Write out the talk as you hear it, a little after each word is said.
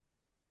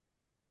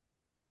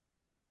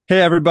Hey,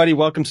 everybody.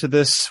 Welcome to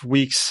this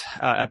week's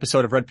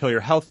episode of Red Pill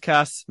Your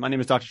Healthcast. My name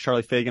is Dr.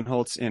 Charlie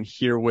Fagenholtz, and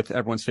here with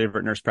everyone's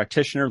favorite nurse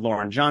practitioner,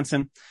 Lauren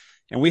Johnson.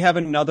 And we have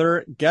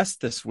another guest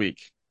this week.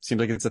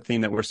 Seems like it's a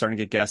theme that we're starting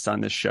to get guests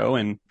on this show,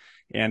 and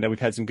we've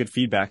had some good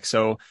feedback.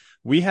 So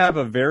we have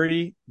a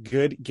very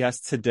good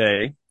guest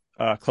today,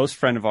 a close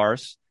friend of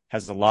ours,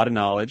 has a lot of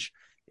knowledge.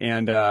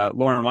 And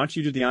Lauren, why don't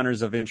you do the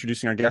honors of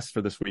introducing our guest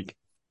for this week?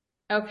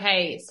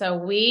 Okay, so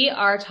we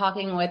are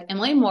talking with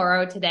Emily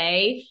Morrow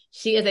today.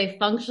 She is a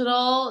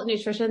functional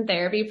nutrition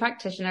therapy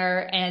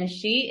practitioner, and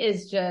she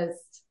is just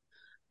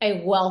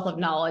a wealth of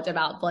knowledge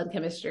about blood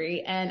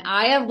chemistry. And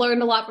I have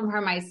learned a lot from her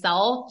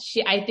myself.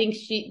 I think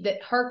that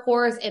her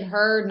course and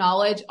her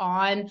knowledge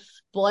on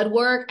blood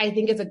work, I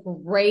think is a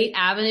great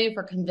avenue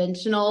for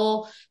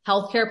conventional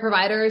healthcare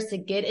providers to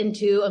get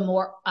into a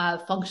more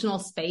functional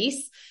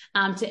space.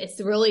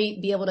 To really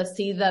be able to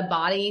see the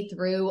body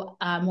through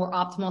more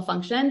optimal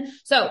function.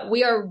 So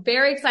we are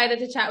very excited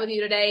to chat with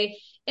you today.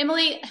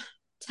 Emily,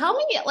 tell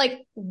me,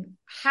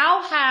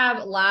 how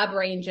have lab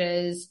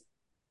ranges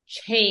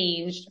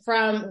changed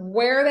from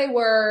where they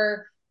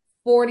were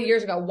 40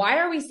 years ago? Why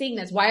are we seeing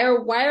this?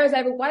 Why is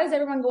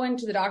everyone going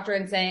to the doctor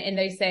and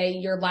they say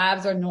your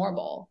labs are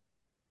normal?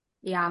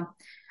 Yeah,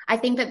 I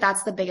think that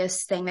that's the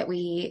biggest thing that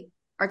we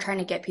are trying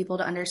to get people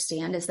to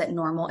understand, is that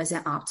normal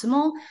isn't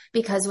optimal.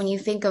 Because when you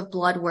think of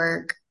blood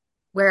work,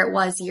 where it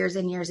was years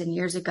and years and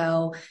years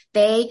ago,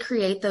 they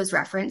create those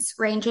reference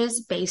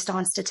ranges based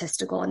on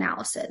statistical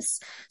analysis.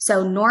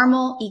 So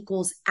normal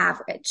equals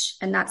average.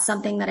 And that's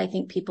something that I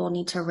think people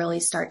need to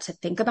really start to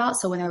think about.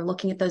 So when they're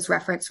looking at those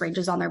reference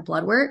ranges on their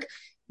blood work,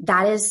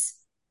 that is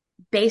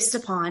based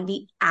upon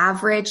the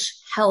average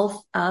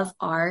health of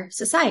our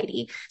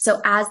society. So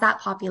as that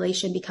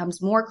population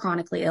becomes more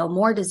chronically ill,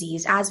 more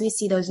disease, as we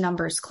see those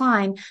numbers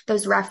climb,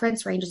 those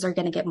reference ranges are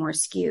going to get more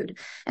skewed.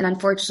 And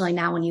unfortunately,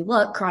 now when you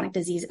look, chronic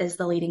disease is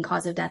the leading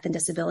cause of death and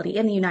disability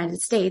in the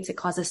United States. It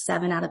causes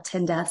 7 out of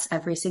 10 deaths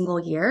every single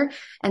year.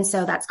 And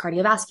so that's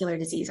cardiovascular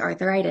disease,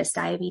 arthritis,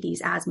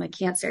 diabetes, asthma,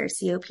 cancer,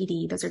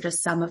 COPD. Those are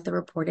just some of the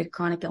reported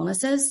chronic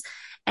illnesses.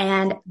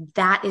 And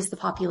that is the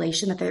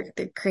population that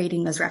they're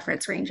creating those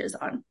reference ranges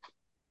on.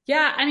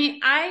 Yeah. I mean,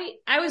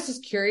 I was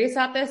just curious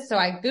about this. So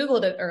I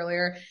Googled it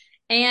earlier,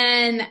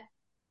 and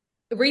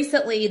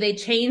recently they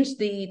changed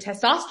the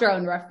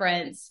testosterone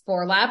reference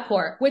for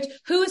LabCorp, which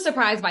who is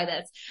surprised by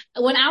this?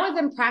 When I was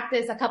in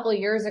practice a couple of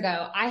years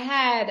ago, I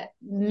had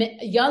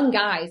young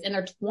guys in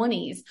their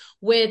 20s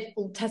with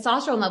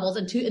testosterone levels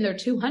in their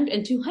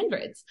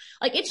 200s.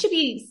 Like it should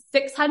be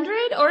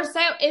 600 or so.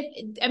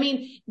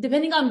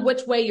 Depending on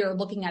which way you're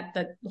looking at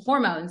the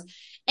hormones.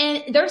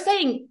 And they're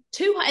saying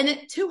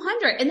 200,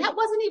 and that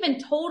wasn't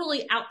even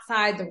totally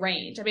outside the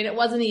range. I mean, it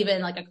wasn't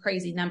even like a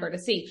crazy number to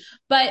see,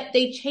 but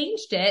they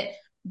changed it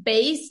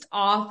based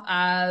off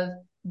of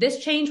this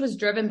change was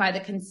driven by the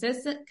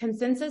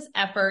consensus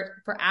effort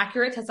for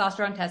accurate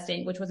testosterone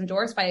testing, which was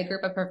endorsed by a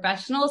group of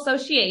professional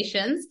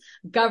associations,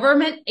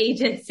 government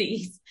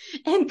agencies,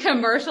 and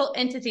commercial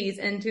entities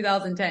in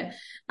 2010.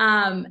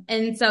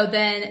 And so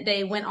then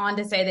they went on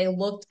to say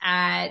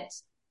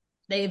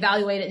they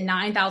evaluated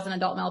 9,000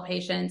 adult male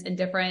patients in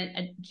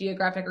different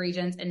geographic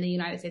regions in the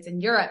United States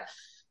and Europe.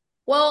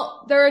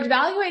 Well, they're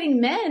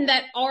evaluating men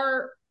that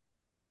are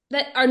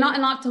not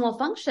in optimal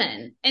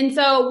function. And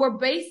so we're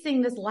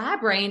basing this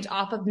lab range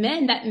off of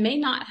men that may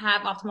not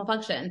have optimal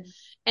function.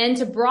 And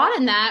to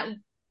broaden that,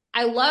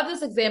 I love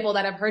this example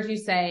that I've heard you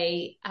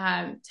say,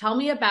 tell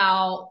me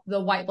about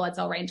the white blood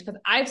cell range,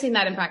 because I've seen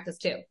that in practice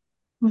too.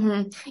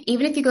 Mm-hmm.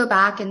 Even if you go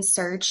back and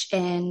search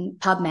in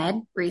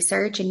PubMed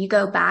research and you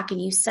go back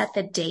and you set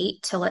the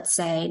date to, let's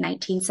say,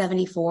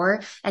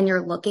 1974, and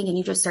you're looking and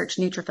you just search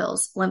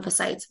neutrophils,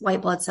 lymphocytes,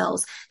 white blood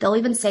cells, they'll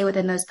even say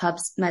within those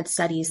PubMed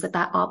studies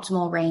that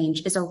optimal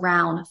range is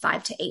around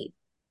 5 to 8.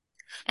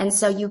 And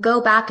so you go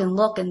back and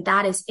look, and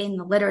that is in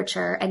the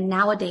literature. And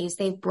nowadays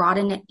they've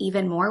broadened it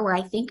even more, where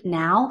I think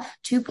now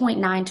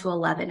 2.9 to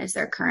 11 is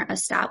their current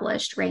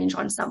established range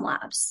on some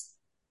labs.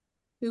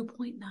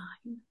 2.9.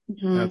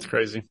 Mm-hmm. That's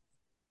crazy.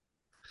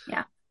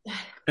 Yeah.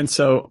 And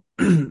so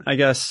I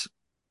guess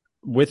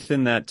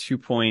within that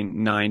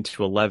 2.9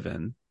 to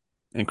 11,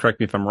 and correct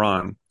me if I'm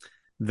wrong,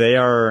 they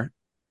are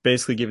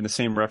basically giving the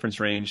same reference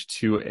range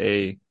to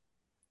a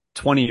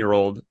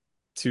 20-year-old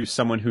to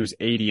someone who's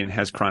 80 and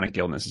has chronic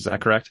illness. Is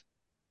that correct?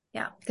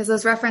 Yeah, because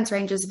those reference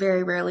ranges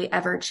very rarely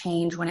ever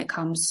change when it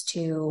comes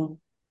to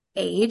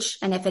age.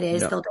 And if it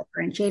is, they'll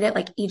differentiate it.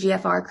 Like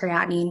EGFR,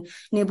 creatinine,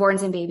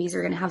 newborns and babies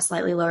are going to have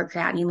slightly lower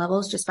creatinine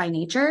levels just by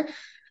nature.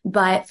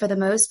 But for the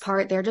most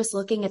part, they're just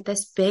looking at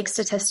this big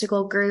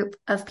statistical group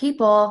of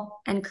people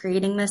and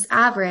creating this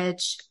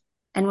average.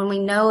 And when we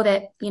know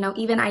that,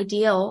 even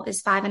ideal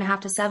is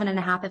 5.5 to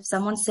 7.5, if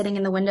someone's sitting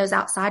in the windows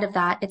outside of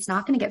that, it's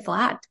not going to get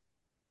flagged.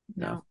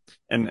 No.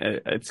 And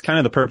it's kind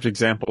of the perfect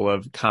example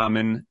of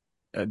common.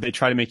 They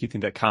try to make you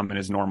think that common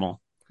is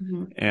normal.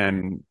 Mm-hmm.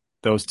 And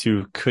those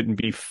two couldn't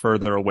be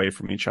further away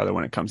from each other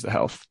when it comes to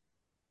health.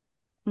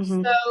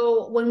 Mm-hmm.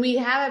 So when we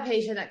have a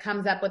patient that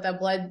comes up with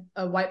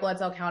a white blood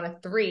cell count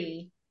of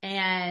 3,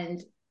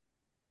 and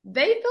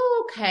they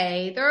feel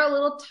okay. They're a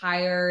little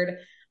tired,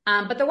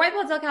 but their white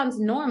blood cell count's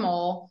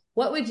normal.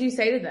 What would you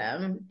say to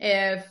them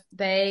if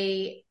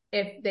they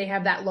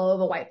have that low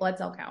of a white blood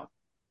cell count?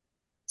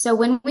 So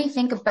when we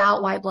think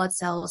about white blood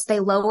cells, they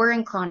lower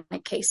in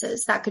chronic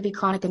cases. That could be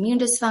chronic immune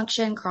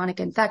dysfunction, chronic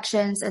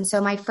infections. And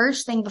so my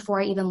first thing before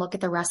I even look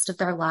at the rest of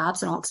their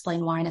labs, and I'll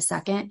explain why in a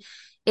second,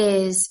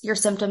 is your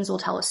symptoms will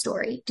tell a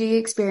story. Do you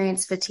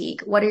experience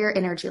fatigue? What are your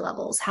energy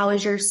levels? How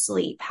is your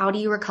sleep? How do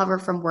you recover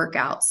from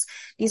workouts?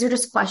 These are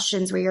just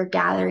questions where you're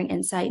gathering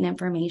insight and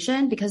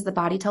information because the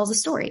body tells a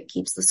story. It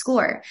keeps the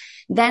score.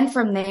 Then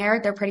from there,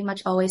 they're pretty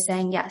much always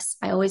saying, yes,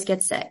 I always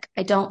get sick.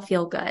 I don't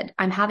feel good.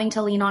 I'm having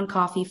to lean on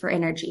coffee for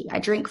energy. I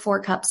drink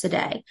 4 cups a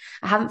day.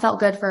 I haven't felt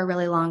good for a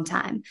really long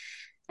time.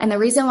 And the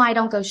reason why I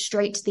don't go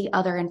straight to the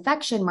other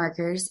infection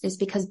markers is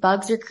because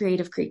bugs are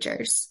creative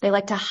creatures. They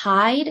like to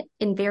hide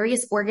in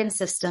various organ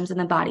systems in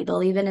the body.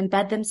 They'll even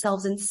embed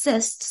themselves in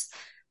cysts.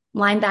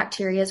 Lyme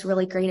bacteria is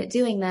really great at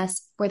doing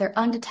this, where they're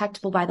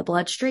undetectable by the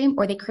bloodstream,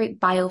 or they create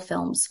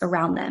biofilms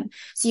around them.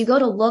 So you go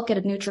to look at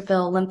a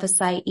neutrophil,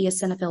 lymphocyte,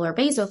 eosinophil, or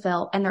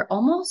basophil, and they're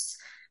almost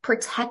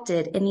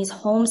protected in these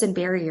homes and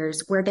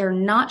barriers where they're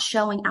not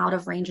showing out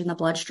of range in the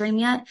bloodstream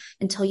yet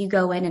until you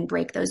go in and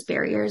break those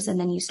barriers. And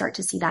then you start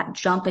to see that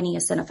jump in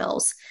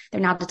eosinophils. They're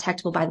now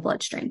detectable by the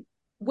bloodstream.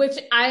 Which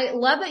I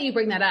love that you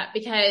bring that up,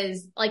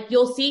 because like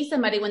you'll see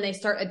somebody when they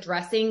start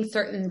addressing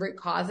certain root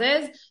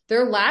causes,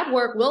 their lab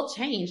work will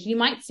change. You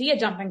might see a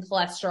jump in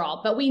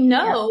cholesterol, but we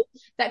know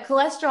that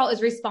cholesterol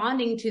is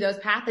responding to those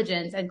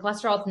pathogens, and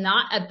cholesterol is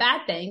not a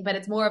bad thing, but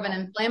it's more of an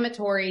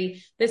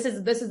inflammatory. This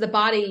is the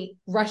body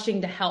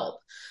rushing to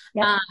help,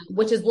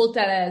 which is looked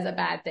at as a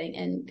bad thing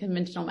in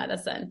conventional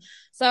medicine.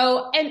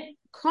 So, and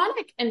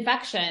chronic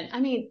infection, I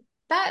mean,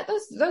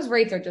 those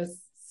rates are just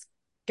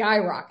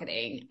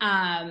skyrocketing,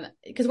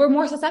 because we're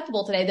more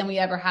susceptible today than we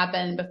ever have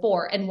been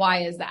before. And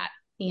why is that?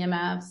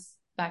 EMFs,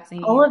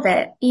 vaccines, all of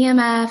it.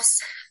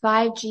 EMFs,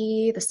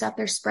 5G, the stuff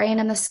they're spraying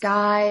in the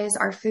skies.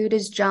 Our food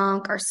is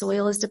junk. Our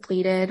soil is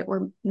depleted.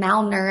 We're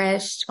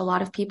malnourished. A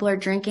lot of people are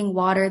drinking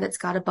water that's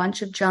got a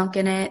bunch of junk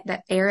in it.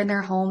 The air in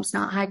their homes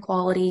not high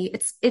quality.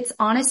 It's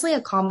honestly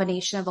a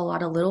combination of a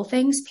lot of little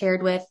things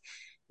paired with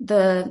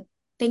the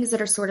things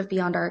that are sort of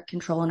beyond our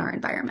control in our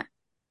environment.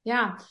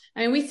 Yeah.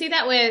 I mean, we see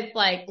that with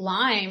like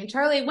Lyme.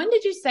 Charlie, when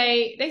did you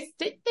say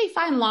they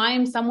find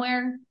Lyme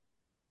somewhere?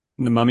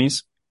 The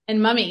mummies.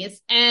 In mummies.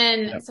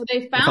 And so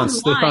they found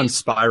Lyme. They found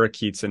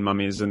spirochetes in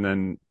mummies, and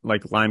then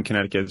like Lyme,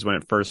 Connecticut is when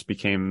it first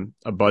became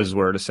a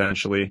buzzword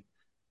essentially.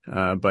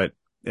 But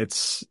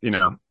it's,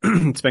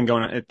 it's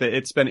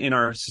been in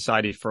our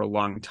society for a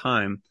long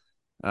time.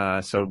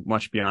 So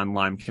much beyond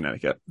Lyme,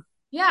 Connecticut.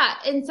 Yeah.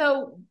 And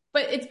so,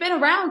 but it's been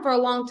around for a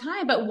long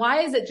time, but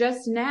why is it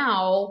just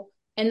now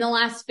in the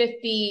last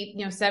 50,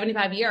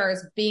 75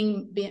 years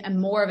being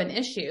more of an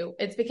issue?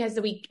 It's because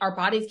our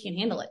bodies can't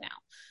handle it now.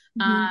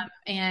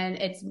 Mm-hmm.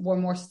 And we're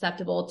more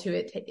susceptible to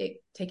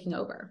it taking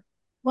over.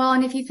 Well,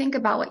 and if you think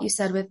about what you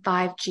said with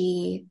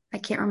 5G, I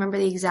can't remember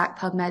the exact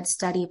PubMed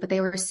study, but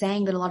they were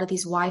saying that a lot of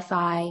these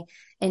Wi-Fi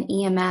and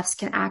EMFs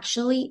can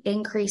actually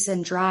increase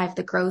and drive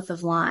the growth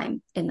of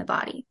Lyme in the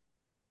body.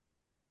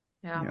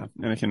 Yeah.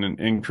 And it can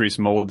increase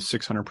mold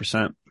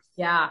 600%.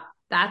 Yeah,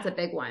 that's a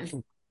big one.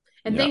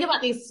 And think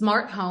about these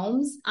smart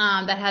homes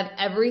that have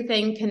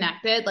everything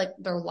connected, like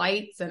their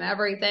lights and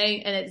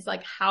everything. And it's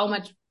like, how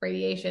much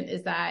radiation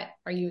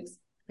are you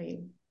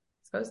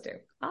exposed to?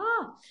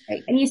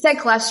 Right. And you said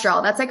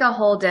cholesterol. That's like a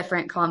whole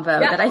different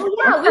convo.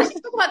 We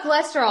should talk about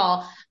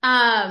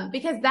cholesterol,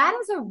 because that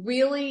is a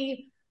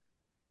really,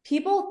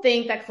 people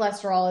think that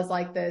cholesterol is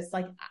like this,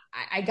 like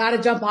I got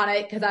to jump on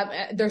it because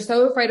they're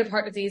so afraid of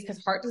heart disease,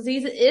 because heart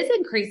disease is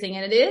increasing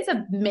and it is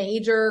a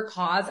major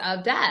cause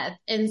of death.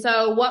 And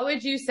so what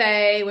would you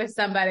say with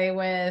somebody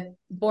with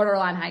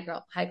borderline high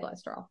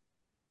cholesterol?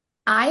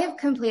 I have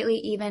completely,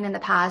 even in the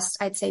past,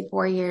 I'd say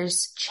 4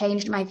 years,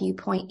 changed my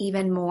viewpoint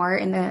even more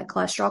in the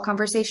cholesterol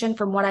conversation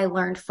from what I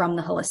learned from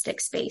the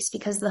holistic space,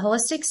 because the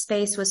holistic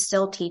space was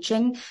still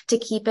teaching to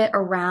keep it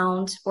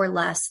around or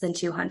less than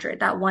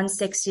 200, that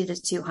 160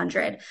 to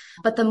 200.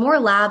 But the more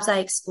labs I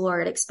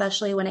explored,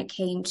 especially when it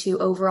came to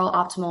overall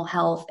optimal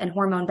health and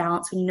hormone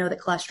balance, when you know that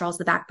cholesterol is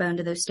the backbone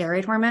to those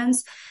steroid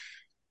hormones,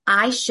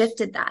 I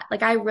shifted that.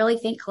 Like, I really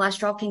think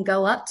cholesterol can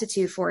go up to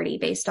 240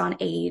 based on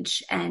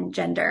age and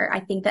gender. I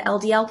think the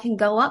LDL can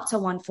go up to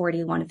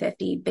 140,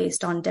 150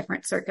 based on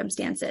different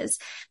circumstances.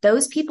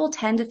 Those people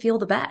tend to feel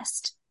the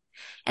best.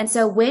 And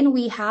so when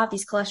we have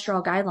these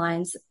cholesterol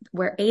guidelines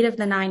where 8 of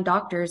the 9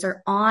 doctors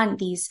are on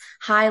these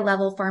high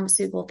level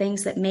pharmaceutical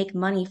things that make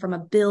money from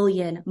a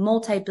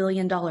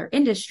multi-billion dollar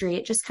industry,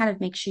 it just kind of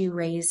makes you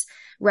raise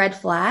red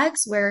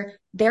flags where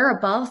they're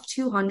above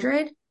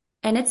 200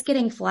 and it's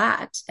getting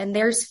flagged, and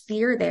there's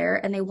fear there,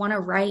 and they want to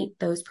write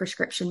those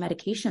prescription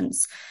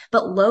medications.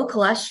 But low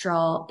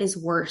cholesterol is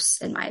worse,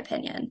 in my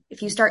opinion.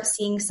 If you start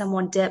seeing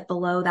someone dip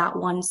below that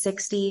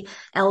 160,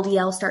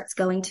 LDL starts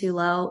going too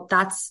low,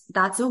 that's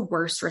a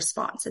worse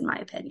response, in my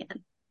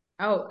opinion.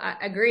 Oh,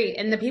 I agree.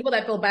 And the people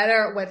that feel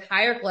better with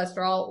higher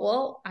cholesterol,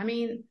 well, I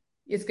mean,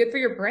 It's good for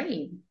your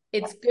brain.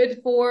 It's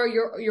good for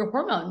your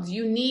hormones.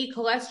 You need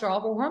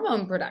cholesterol for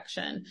hormone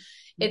production.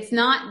 It's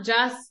not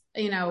just,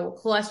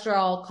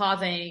 cholesterol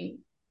causing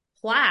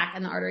plaque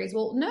in the arteries.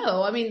 Well,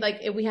 no, I mean,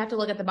 like we have to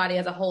look at the body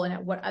as a whole and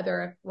at what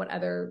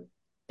other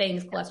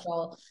things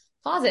cholesterol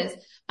causes,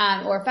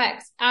 or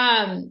affects.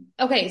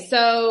 Okay.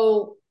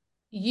 So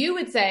you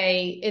would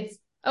say it's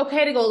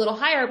okay to go a little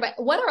higher, but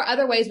what are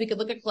other ways we could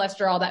look at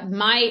cholesterol that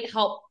might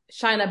help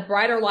shine a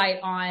brighter light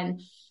on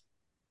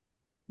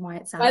why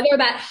it's whether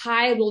that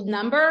high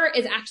number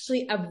is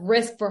actually a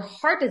risk for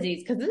heart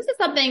disease? Because this is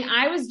something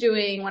I was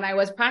doing when I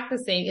was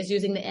practicing, is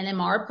using the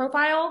NMR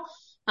profile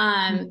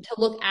to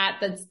look at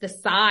the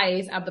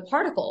size of the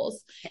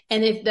particles.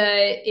 And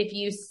if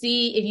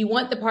you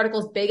want the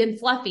particles big and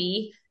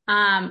fluffy,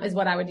 is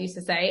what I would used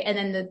to say. And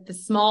then the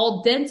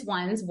small dense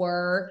ones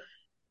were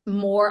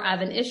more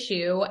of an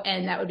issue,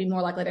 and that would be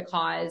more likely to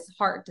cause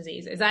heart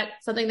disease. Is that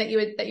something that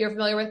you're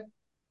familiar with?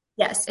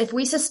 Yes. If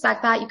we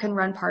suspect that, you can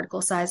run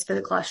particle size for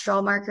the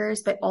cholesterol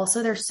markers, but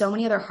also there's so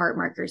many other heart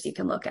markers you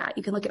can look at.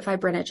 You can look at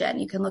fibrinogen,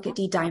 you can look at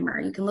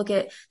D-dimer, you can look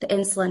at the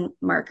insulin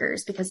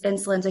markers, because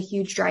insulin's a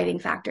huge driving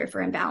factor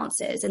for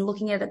imbalances, and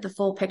looking at it the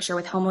full picture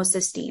with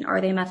homocysteine.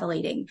 Are they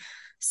methylating?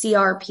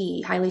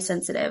 CRP, highly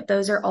sensitive.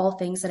 Those are all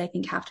things that I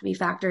think have to be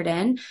factored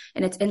in.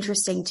 And it's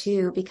interesting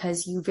too,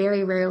 because you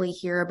very rarely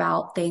hear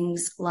about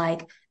things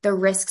like the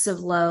risks of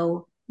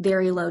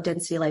very low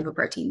density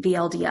lipoprotein,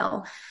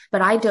 VLDL.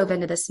 But I dove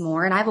into this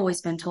more, and I've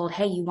always been told,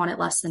 hey, you want it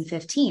less than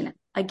 15.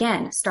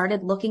 Again,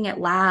 started looking at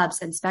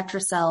labs and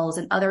SpectraCells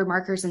and other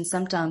markers and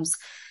symptoms.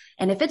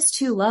 And if it's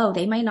too low,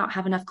 they might not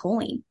have enough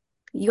choline.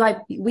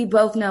 We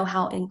both know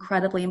how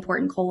incredibly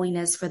important choline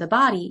is for the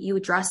body. You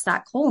address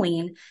that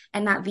choline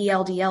and that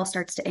VLDL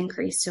starts to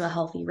increase to a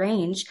healthy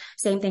range.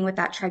 Same thing with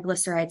that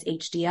triglycerides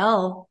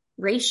HDL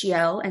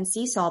ratio and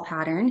seesaw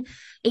pattern.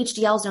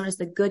 HDL is known as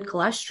the good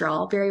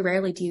cholesterol. Very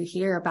rarely do you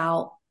hear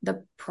about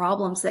the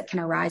problems that can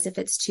arise if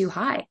it's too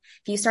high.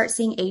 If you start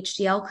seeing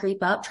HDL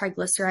creep up,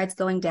 triglycerides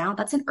going down,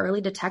 that's an early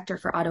detector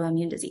for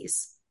autoimmune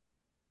disease.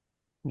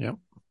 Yep.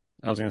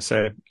 I was going to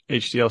say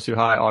HDL too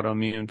high,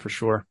 autoimmune for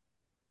sure.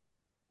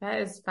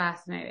 That is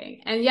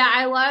fascinating. And yeah,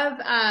 I love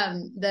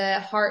the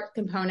heart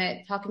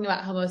component, talking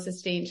about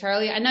homocysteine.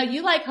 Charlie, I know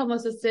you like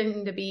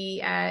homocysteine to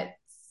be at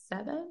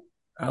 7.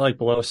 I like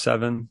below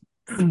 7.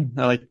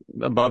 I like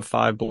above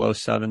 5, below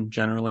 7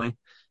 generally.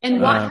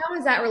 And how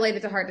is that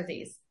related to heart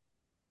disease?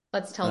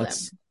 Let's tell them.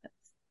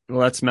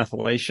 Well, that's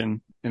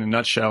methylation in a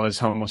nutshell, is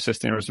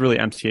homocysteine, or it's really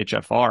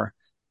MTHFR.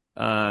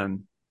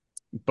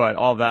 But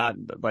all that,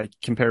 like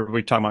compared,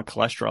 we're talking about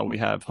cholesterol, we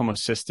have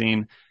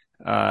homocysteine.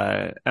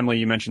 Emily,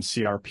 you mentioned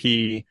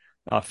CRP,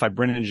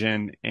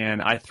 fibrinogen,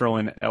 and I throw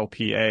in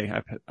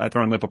LPA. I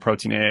throw in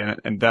lipoprotein A,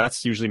 and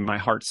that's usually my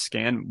heart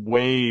scan,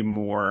 way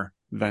more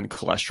than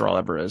cholesterol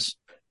ever is.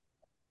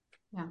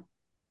 Yeah.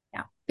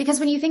 Yeah. Because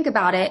when you think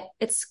about it,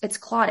 it's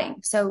clotting.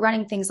 So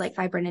running things like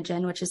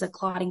fibrinogen, which is a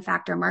clotting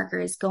factor marker,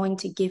 is going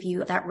to give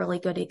you that really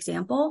good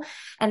example.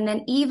 And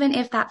then even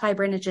if that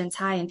fibrinogen's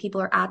high and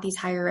people are at these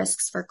higher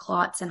risks for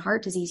clots and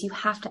heart disease, you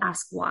have to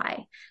ask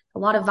why. A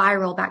lot of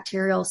viral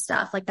bacterial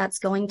stuff like that's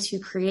going to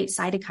create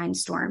cytokine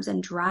storms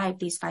and drive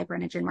these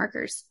fibrinogen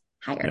markers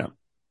higher.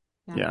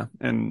 Yeah.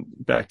 And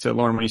back to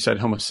Lauren, when you said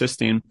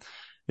homocysteine,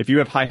 if you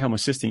have high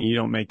homocysteine, you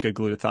don't make good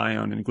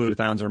glutathione, and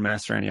glutathiones are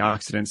master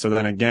antioxidants. So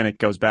then again, it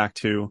goes back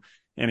to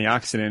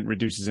antioxidant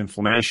reduces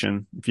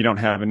inflammation. If you don't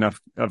have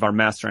enough of our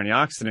master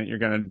antioxidant, you're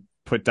going to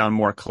put down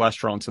more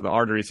cholesterol into the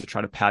arteries to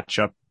try to patch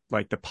up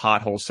like the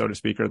potholes, so to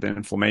speak, or the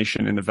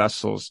inflammation in the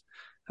vessels.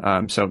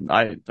 So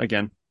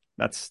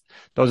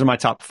those are my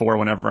top 4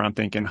 whenever I'm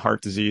thinking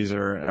heart disease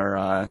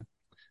or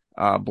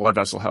blood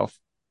vessel health.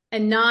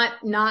 And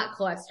not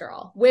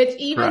cholesterol, which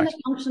even Correct.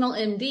 the functional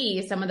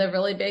MD, some of the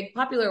really big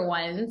popular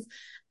ones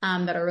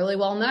that are really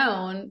well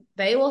known,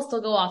 they will still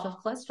go off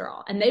of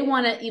cholesterol, and they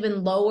want it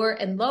even lower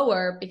and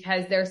lower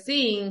because they're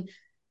seeing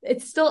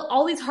it's still,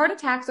 all these heart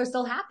attacks are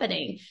still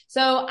happening.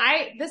 So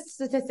this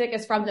statistic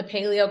is from the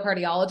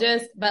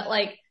paleocardiologist, but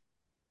like,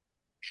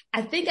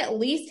 I think at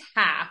least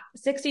half,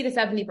 60 to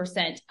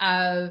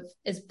 70%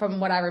 is from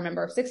what I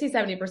remember, 60,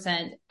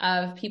 70%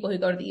 of people who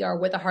go to the ER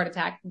with a heart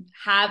attack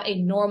have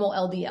a normal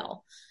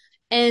LDL.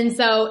 And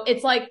so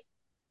it's like,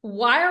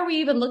 why are we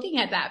even looking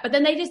at that? But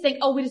then they just think,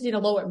 oh, we just need to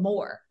lower it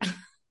more.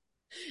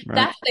 Right.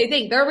 That's what they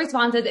think. Their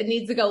response is it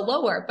needs to go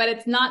lower, but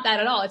it's not that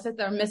at all. It's that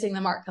they're missing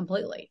the mark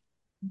completely.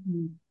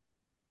 Mm-hmm.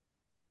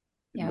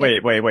 Yeah.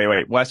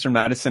 Wait. Western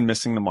medicine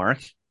missing the mark?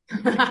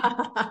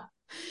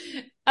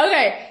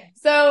 Okay.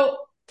 So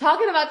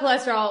talking about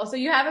cholesterol. So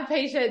you have a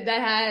patient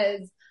that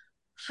has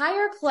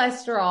higher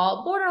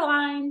cholesterol,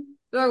 borderline,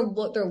 their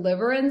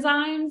liver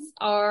enzymes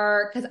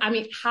are, cause I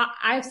mean,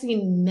 I've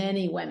seen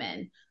many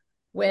women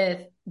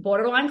with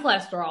borderline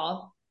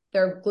cholesterol,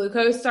 their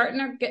glucose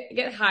starting to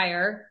get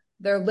higher.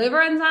 Their liver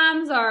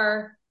enzymes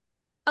are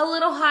a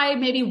little high.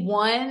 Maybe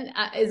one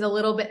is a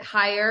little bit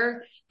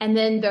higher. and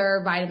then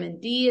their vitamin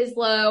D is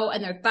low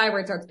and their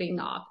thyroid starts being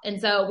off.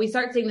 And so we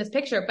start seeing this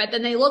picture, but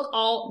then they look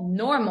all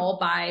normal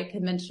by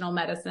conventional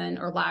medicine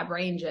or lab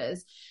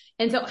ranges.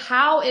 And so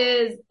how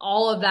is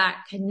all of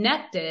that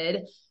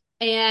connected?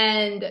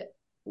 And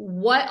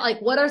what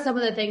are some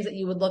of the things that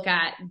you would look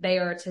at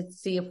there to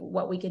see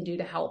what we can do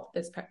to help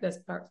this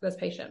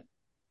patient?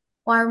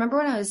 Well, I remember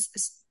when I was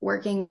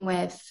working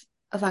with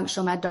a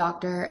functional med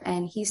doctor,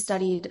 and he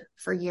studied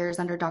for years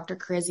under Dr.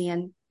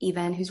 Karizian,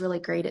 even, who's really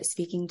great at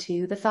speaking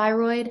to the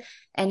thyroid,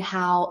 and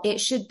how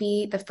it should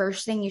be the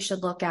first thing you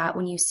should look at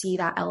when you see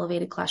that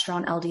elevated cholesterol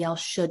and LDL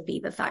should be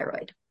the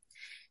thyroid.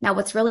 Now,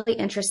 what's really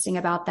interesting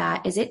about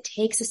that is it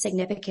takes a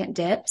significant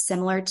dip,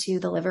 similar to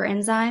the liver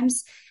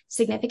enzymes,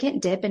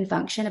 significant dip in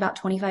function, about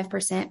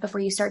 25%,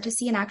 before you start to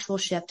see an actual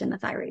shift in the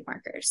thyroid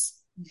markers.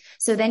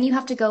 So then you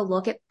have to go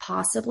look at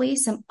possibly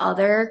some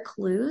other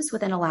clues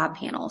within a lab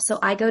panel. So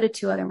I go to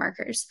two other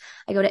markers.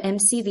 I go to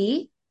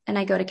MCV and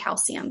I go to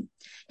calcium.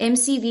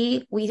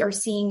 MCV, we are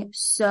seeing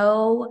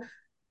so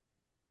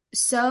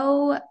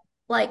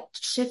like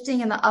shifting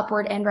in the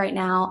upward end right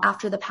now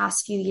after the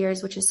past few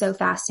years, which is so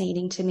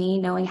fascinating to me,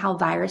 knowing how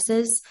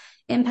viruses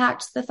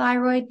impact the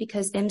thyroid,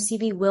 because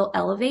MCV will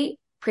elevate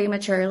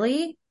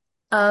prematurely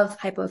of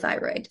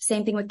hypothyroid.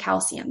 Same thing with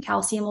calcium.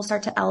 Calcium will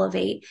start to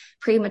elevate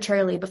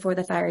prematurely before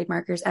the thyroid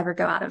markers ever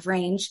go out of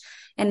range.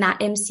 And that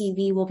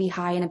MCV will be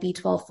high and a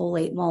B12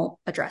 folate won't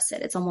address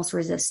it. It's almost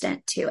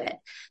resistant to it.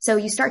 So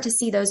you start to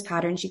see those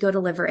patterns. You go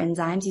to liver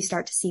enzymes, you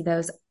start to see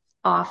those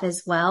off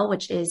as well,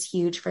 which is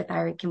huge for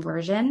thyroid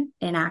conversion,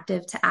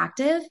 inactive to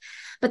active.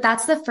 But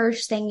that's the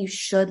first thing you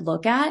should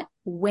look at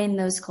when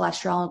those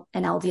cholesterol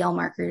and LDL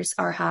markers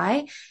are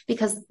high,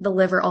 because the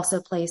liver also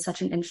plays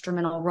such an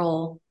instrumental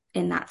role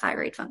in that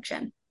thyroid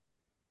function.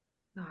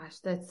 Gosh,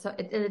 that's so,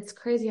 it's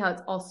crazy how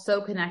it's all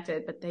so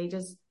connected, but they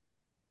just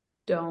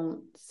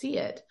don't see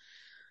it.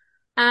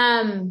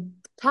 Talking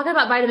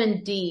about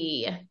vitamin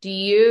D, do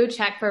you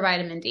check for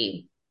vitamin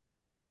D?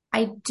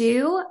 I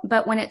do,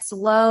 but when it's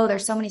low,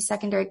 there's so many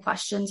secondary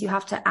questions you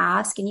have to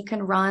ask, and you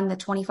can run the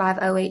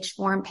 25OH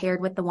form paired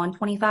with the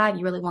 125.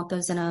 You really want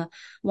those in a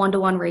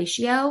 1-to-1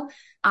 ratio.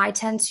 I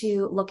tend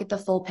to look at the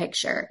full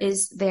picture.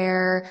 Is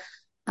there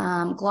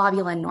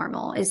globulin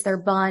normal? Is their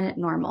bun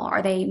normal?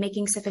 Are they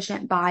making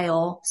sufficient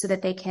bile so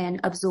that they can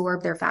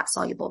absorb their fat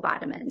soluble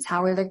vitamins?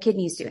 How are their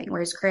kidneys doing?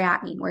 Where's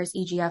creatinine? Where's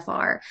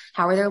EGFR?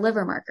 How are their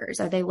liver markers?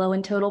 Are they low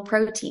in total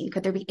protein?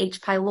 Could there be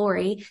H.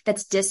 pylori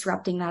that's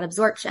disrupting that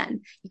absorption?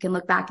 You can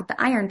look back at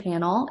the iron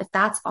panel. If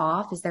that's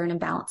off, is there an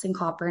imbalance in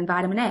copper and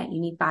vitamin A? You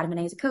need vitamin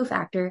A as a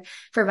cofactor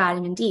for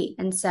vitamin D.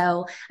 And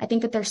so I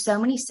think that there's so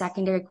many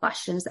secondary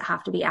questions that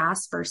have to be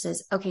asked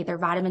versus, okay, their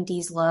vitamin D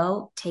is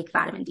low, take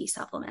vitamin D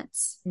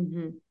supplements.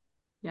 Mm-hmm.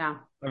 Yeah.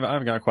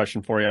 I've got a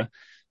question for you.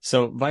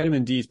 So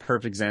vitamin D is a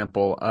perfect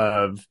example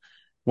of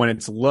when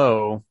it's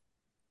low,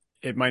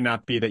 it might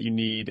not be that you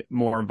need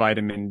more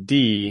vitamin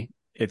D.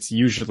 It's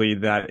usually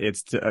that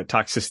it's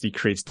toxicity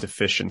creates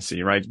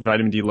deficiency, right?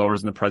 Vitamin D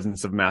lowers in the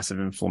presence of massive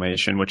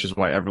inflammation, which is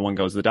why everyone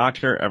goes to the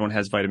doctor. Everyone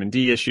has vitamin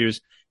D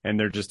issues, and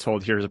they're just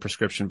told, here's a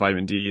prescription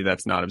vitamin D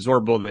that's not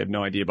absorbable. They have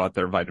no idea about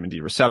their vitamin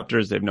D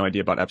receptors. They have no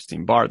idea about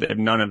Epstein-Barr. They have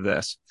none of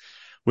this.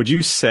 Would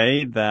you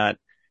say that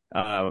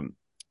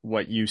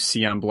what you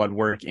see on blood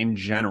work in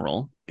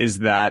general is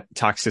that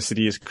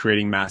toxicity is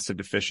creating massive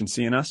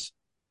deficiency in us?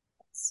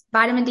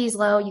 Vitamin D is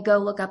low. You go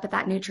look up at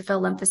that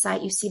neutrophil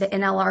lymphocyte. You see the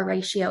NLR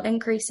ratio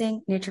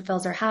increasing.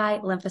 Neutrophils are high.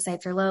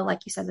 Lymphocytes are low. Like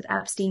you said, with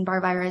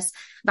Epstein-Barr virus,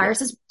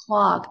 viruses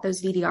clog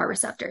those VDR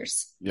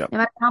receptors. Yep. No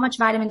matter how much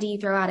vitamin D you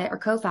throw at it or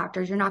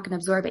cofactors, you're not going to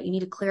absorb it. You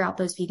need to clear out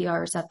those VDR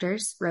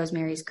receptors.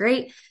 Rosemary is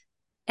great.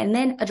 And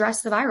then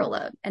address the viral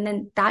load. And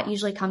then that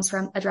usually comes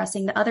from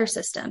addressing the other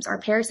systems. Are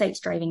parasites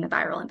driving the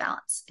viral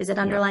imbalance? Is it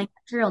underlying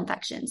bacterial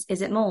infections?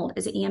 Is it mold?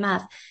 Is it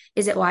EMF?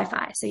 Is it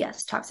Wi-Fi? So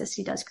yes,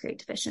 toxicity does create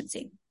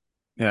deficiency.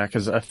 Yeah,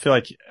 because I feel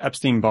like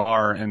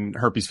Epstein-Barr and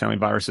herpes family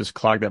viruses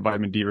clog that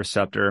vitamin D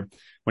receptor.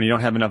 When you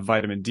don't have enough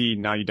vitamin D,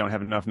 now you don't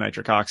have enough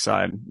nitric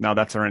oxide. Now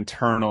that's our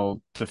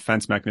internal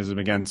defense mechanism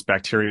against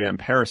bacteria and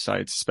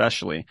parasites,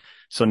 especially.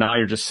 So now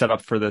you're just set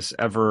up for this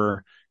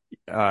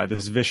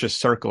this vicious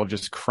circle of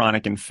just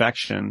chronic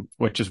infection,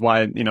 which is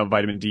why,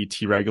 vitamin D,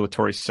 T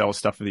regulatory cell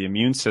stuff of the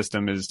immune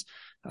system is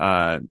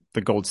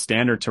the gold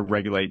standard to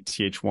regulate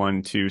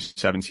Th1, 2,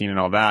 17 and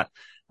all that.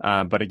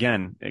 But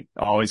again, it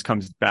always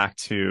comes back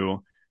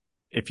to,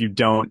 if you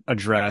don't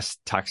address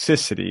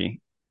toxicity,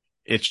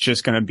 it's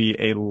just going to be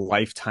a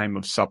lifetime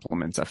of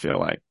supplements, I feel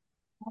like.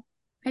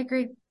 I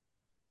agree.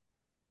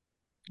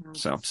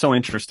 So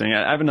interesting.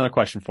 I have another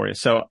question for you.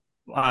 So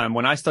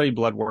when I studied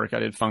blood work, I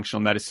did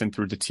functional medicine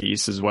through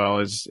Tatis, as well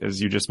as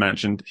you just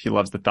mentioned. He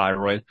loves the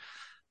thyroid.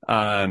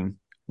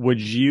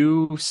 Would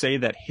you say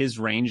that his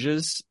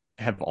ranges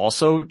have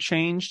also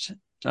changed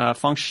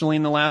functionally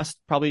in the last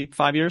probably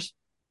 5 years?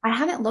 I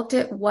haven't looked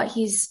at what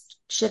he's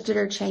shifted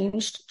or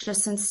changed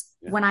just since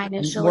when I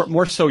initially...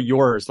 More so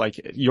yours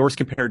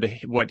compared to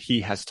what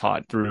he has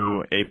taught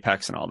through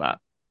Apex and all that.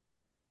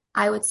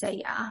 I would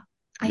say, yeah.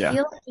 I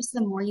feel like just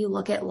the more you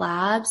look at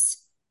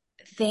labs,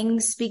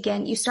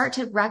 you start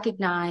to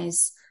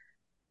recognize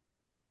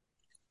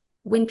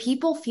when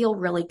people feel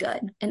really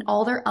good and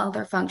all their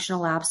other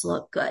functional labs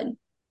look good,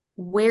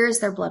 where is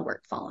their blood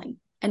work falling?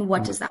 And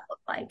what does that look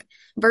like?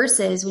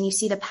 Versus when you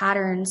see the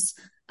patterns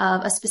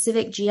of a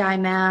specific GI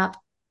map,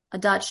 a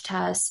Dutch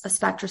test, a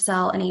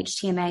SpectraCell, an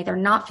HTMA, they're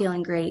not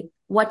feeling great.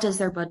 What does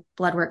their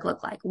blood work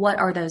look like? What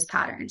are those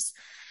patterns?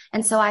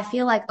 And so I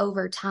feel like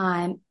over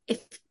time, if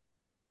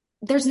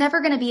there's never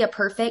going to be a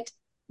perfect,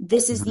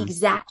 this is the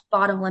exact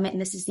bottom limit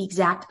and this is the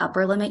exact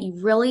upper limit.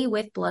 You really,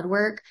 with blood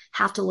work,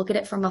 have to look at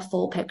it from a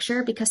full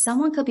picture, because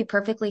someone could be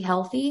perfectly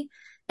healthy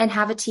and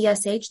have a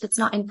TSH that's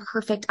not in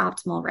perfect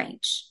optimal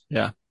range.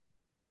 Yeah.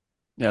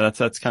 Yeah.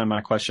 That's kind of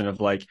my question of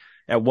like,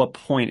 at what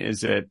point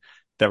is it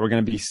that we're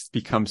going to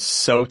become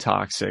so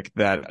toxic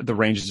that the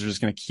ranges are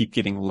just going to keep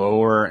getting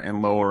lower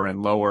and lower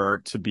and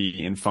lower to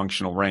be in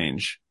functional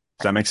range?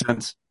 Does that make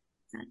sense?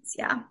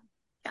 Yeah.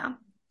 Yeah.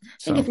 I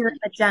think if you're in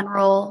a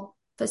general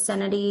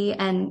vicinity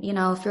and,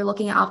 if you're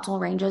looking at optimal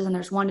ranges and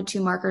there's 1 to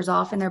 2 markers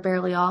off and they're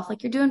barely off,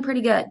 like, you're doing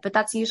pretty good, but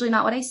that's usually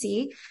not what I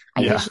see.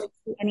 I usually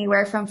see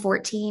anywhere from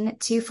 14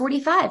 to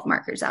 45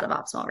 markers out of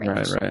optimal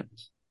range. Right.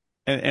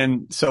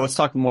 And so let's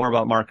talk more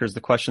about markers.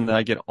 The question that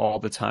I get all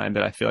the time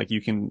that I feel like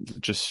you can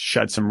just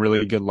shed some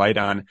really good light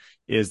on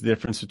is the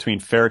difference between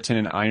ferritin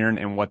and iron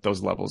and what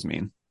those levels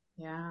mean.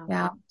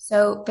 Yeah.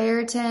 So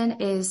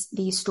ferritin is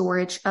the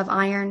storage of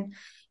iron.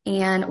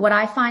 And what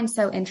I find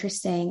so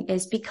interesting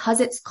is because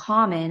it's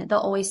common, they'll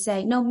always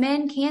say, no,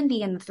 men can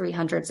be in the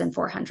 300s and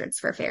 400s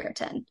for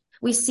ferritin.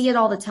 We see it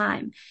all the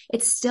time.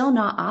 It's still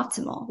not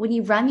optimal. When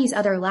you run these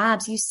other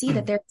labs, you see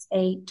that there's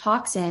a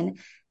toxin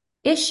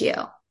issue.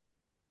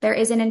 There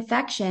is an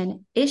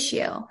infection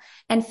issue.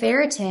 And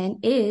ferritin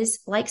is,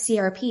 like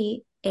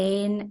CRP,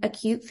 an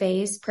acute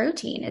phase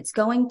protein. It's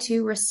going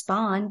to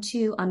respond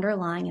to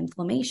underlying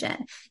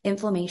inflammation.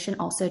 Inflammation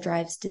also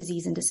drives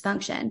disease and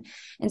dysfunction.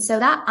 And so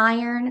that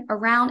iron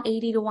around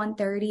 80 to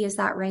 130 is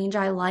that range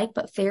I like,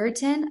 but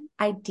ferritin,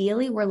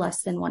 ideally, we're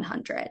less than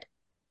 100.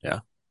 Yeah.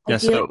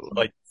 So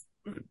like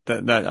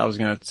that I was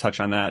going to touch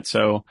on that.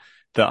 So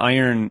the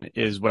iron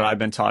is what I've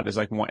been taught is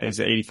is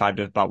 85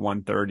 to about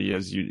 130,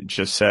 as you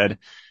just said.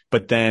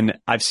 But then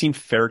I've seen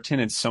ferritin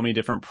in so many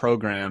different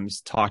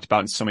programs talked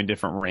about in so many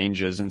different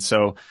ranges. And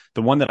so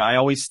the one that I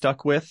always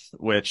stuck with,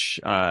 which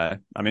I'm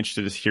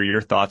interested to hear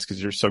your thoughts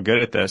because you're so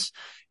good at this,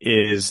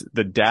 is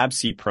the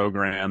DABC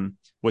program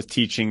was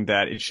teaching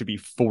that it should be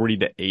 40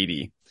 to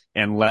 80.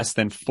 And less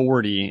than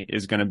 40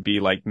 is going to be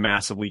like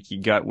massive leaky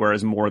gut,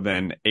 whereas more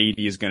than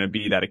 80 is going to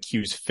be that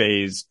acute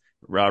phase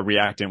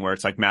reactant where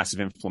it's like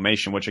massive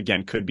inflammation, which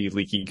again could be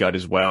leaky gut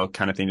as well,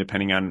 kind of thing,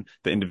 depending on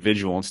the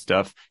individual and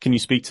stuff. Can you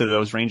speak to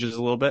those ranges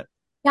a little bit?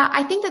 Yeah,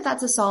 I think that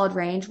that's a solid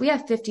range. We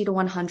have 50 to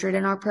 100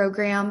 in our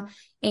program,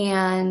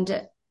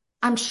 and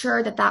I'm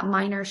sure that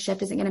minor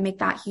shift isn't going to make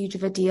that huge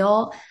of a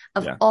deal.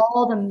 Of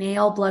all the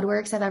male blood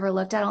works I've ever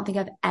looked at, I don't think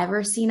I've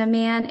ever seen a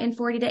man in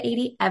 40 to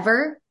 80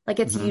 ever. Like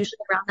it's usually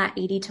around that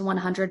 80 to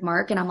 100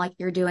 mark. And I'm like,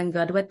 you're doing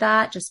good with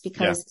that, just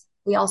because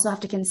we also have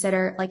to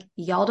consider, like,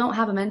 y'all don't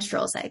have a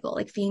menstrual cycle.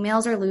 Like,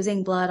 females are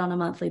losing blood on a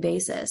monthly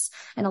basis.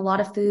 And a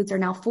lot of foods are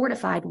now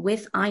fortified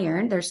with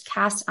iron. There's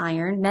cast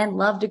iron. Men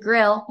love to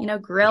grill,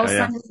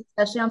 Sundays,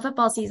 especially on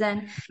football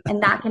season.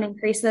 And that can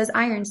increase those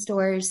iron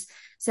stores.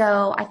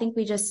 So I think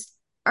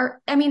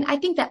I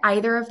think that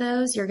either of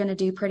those you're going to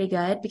do pretty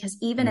good, because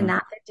even in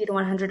that 50 to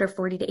 100 or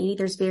 40 to 80,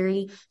 there's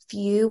very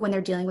few when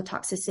they're dealing with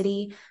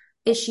toxicity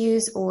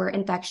issues or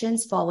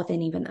infections fall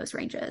within even those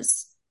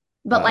ranges.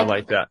 But I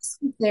like that.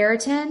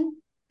 Ferritin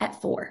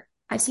at 4.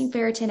 I've seen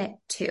ferritin at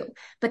 2,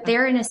 but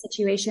they're in a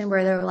situation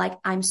where they're like,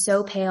 I'm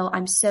so pale,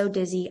 I'm so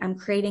dizzy, I'm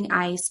craving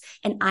ice,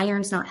 and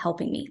iron's not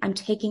helping me. I'm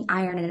taking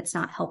iron and it's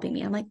not helping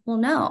me. I'm like, well,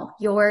 no,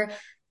 your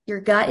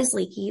gut is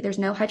leaky. There's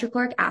no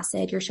hydrochloric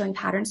acid. You're showing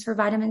patterns for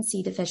vitamin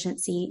C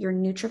deficiency. Your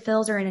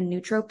neutrophils are in a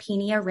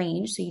neutropenia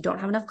range, so you don't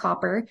have enough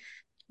copper.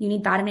 You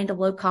need vitamin to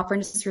load copper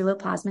into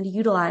ceruloplasmin to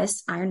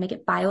utilize iron, make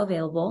it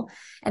bioavailable.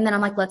 And then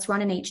I'm like, let's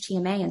run an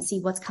HTMA and see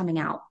what's coming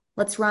out.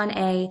 Let's run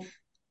a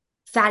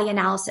fatty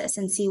analysis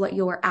and see what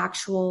your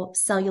actual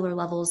cellular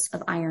levels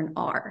of iron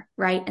are,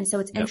 right? And so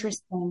it's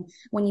interesting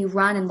when you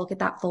run and look at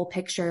that full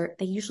picture,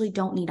 they usually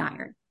don't need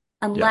iron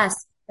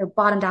unless they're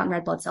bottomed out in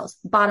red blood cells,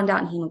 bottomed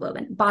out in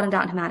hemoglobin, bottomed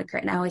out in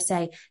hematocrit. And I always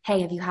say,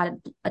 hey, have you had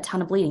a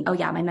ton of bleeding? Oh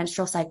yeah, my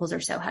menstrual cycles are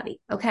so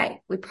heavy.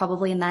 Okay, we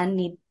probably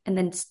let's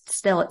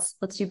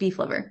do beef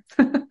liver.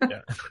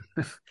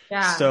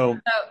 So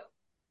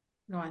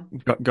go on.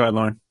 Go ahead,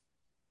 Lauren.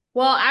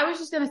 Well, I was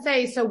just going to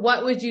say, so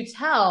what would you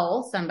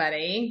tell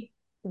somebody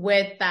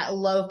with that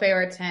low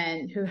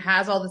ferritin who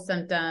has all the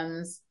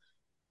symptoms?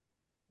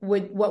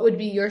 What would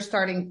be your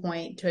starting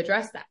point to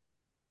address that?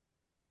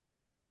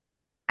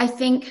 I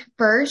think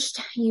first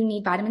you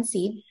need vitamin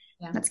C.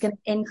 That's going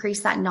to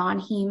increase that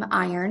non-heme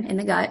iron in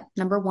the gut,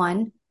 number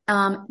 1.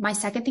 My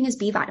second thing is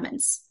B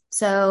vitamins.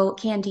 So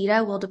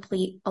Candida will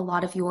deplete a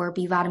lot of your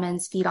B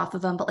vitamins, feed off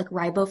of them, but like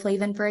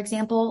riboflavin, for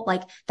example,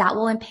 like that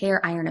will impair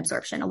iron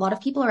absorption. A lot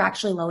of people are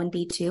actually low in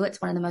B2.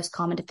 It's one of the most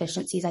common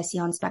deficiencies I see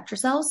on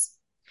SpectraCells.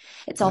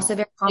 It's also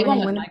very common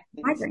in women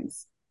with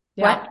migraines.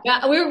 Yeah. What?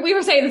 Yeah. We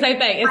were saying the same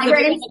thing. It's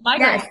migraines? the migraines.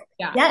 Yes.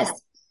 Yeah.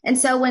 Yes. And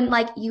so when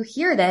like you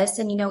hear this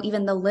and,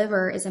 even the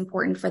liver is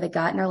important for the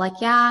gut and they're like,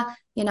 yeah,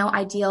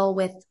 I deal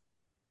with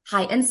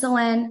high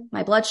insulin,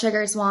 my blood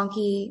sugar is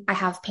wonky, I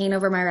have pain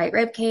over my right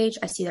rib cage,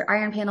 I see their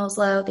iron panels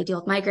low, they deal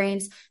with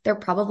migraines, they're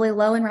probably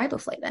low in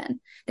riboflavin.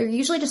 They're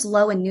usually just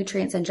low in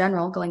nutrients in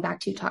general, going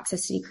back to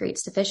toxicity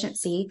creates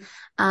deficiency.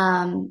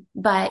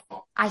 But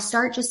I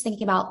start just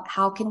thinking about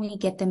how can we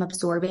get them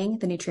absorbing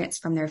the nutrients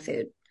from their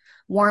food.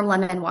 Warm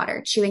lemon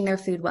water, chewing their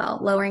food well,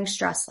 lowering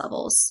stress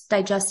levels,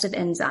 digestive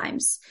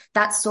enzymes.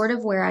 That's sort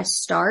of where I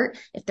start.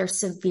 If they're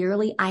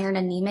severely iron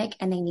anemic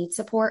and they need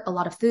support, a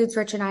lot of foods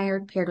rich in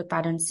iron paired with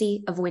vitamin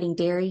C, avoiding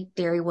dairy.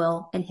 Dairy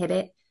will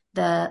inhibit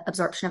the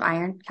absorption of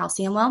iron,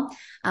 calcium will.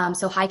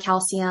 So high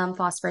calcium,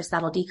 phosphorus,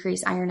 that'll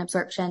decrease iron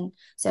absorption.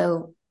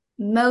 So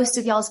most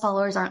of y'all's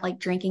followers aren't like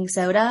drinking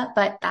soda,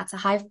 but that's a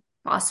high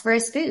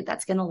phosphorus food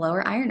that's going to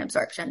lower iron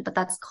absorption. But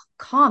that's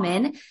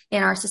common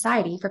in our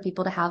society for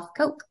people to have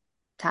Coke,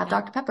 to have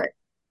Dr. Pepper.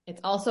 It's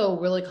also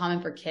really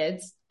common for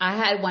kids. I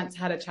had once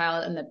had a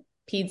child in the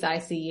peds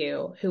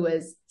ICU who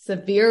was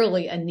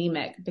severely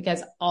anemic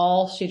because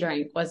all she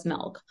drank was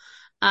milk.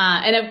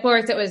 And of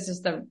course it was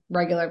just the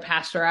regular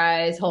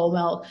pasteurized whole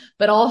milk,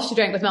 but all she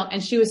drank was milk.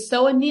 And she was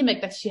so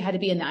anemic that she had to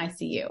be in the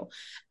ICU.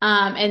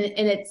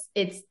 And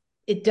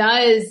it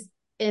does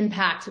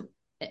impact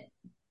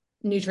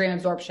nutrient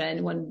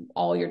absorption when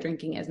all you're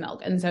drinking is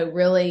milk. And so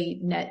really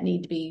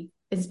need to be,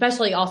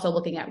 especially also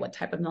looking at what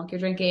type of milk you're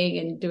drinking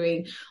and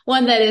doing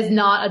one that is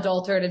not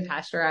adulterated and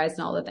pasteurized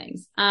and all the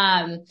things.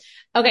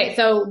 Okay.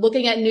 So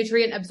looking at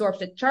nutrient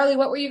absorption, Charlie,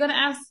 what were you going to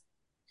ask?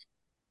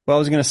 What I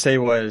was going to say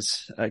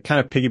was kind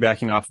of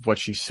piggybacking off of what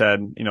she said,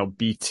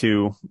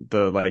 B2,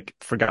 the like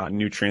forgotten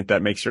nutrient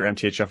that makes your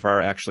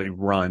MTHFR actually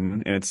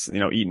run. And it's,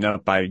 eaten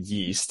up by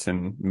yeast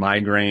and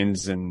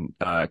migraines and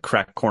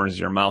cracked corners of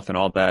your mouth and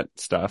all that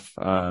stuff.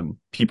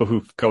 People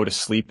who go to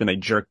sleep and they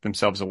jerk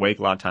themselves awake,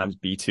 a lot of times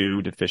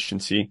B2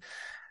 deficiency.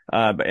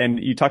 And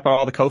you talked about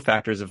all the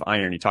cofactors of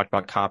iron. You talked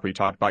about copper. You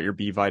talked about your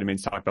B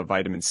vitamins. Talked about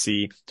vitamin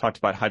C. Talked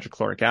about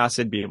hydrochloric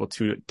acid, be able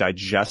to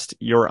digest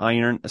your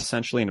iron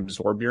essentially and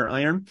absorb your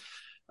iron.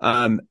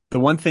 The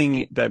one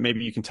thing that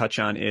maybe you can touch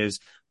on is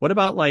what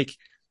about like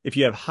if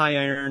you have high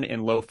iron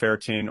and low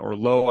ferritin or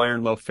low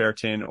iron, low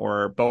ferritin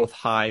or both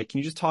high? Can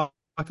you just talk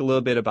a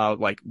little bit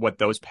about like what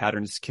those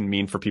patterns can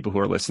mean for people who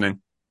are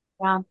listening?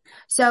 Yeah.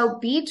 So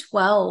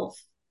B12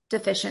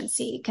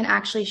 deficiency can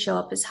actually show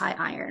up as high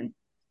iron.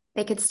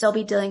 They could still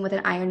be dealing with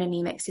an iron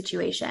anemic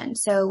situation.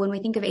 So when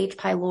we think of H.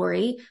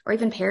 pylori or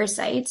even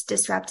parasites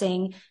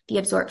disrupting the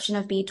absorption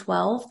of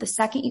B12, the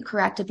second you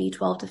correct a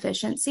B12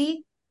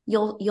 deficiency,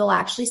 you'll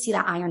actually see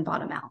that iron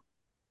bottom out.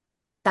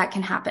 That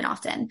can happen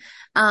often.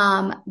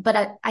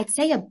 But I'd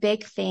say a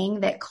big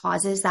thing that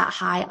causes that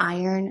high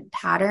iron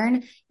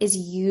pattern is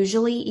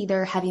usually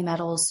either heavy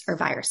metals or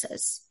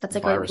viruses. That's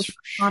like a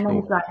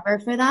common driver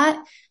for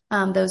that.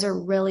 Those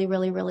are really,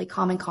 really, really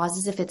common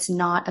causes if it's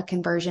not a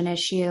conversion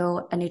issue,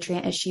 a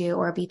nutrient issue,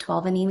 or a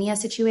B12 anemia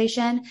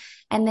situation.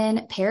 And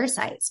then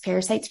parasites.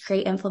 Parasites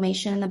create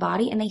inflammation in the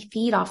body and they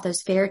feed off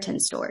those ferritin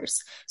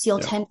stores. So you'll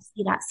tend to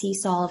see that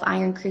seesaw of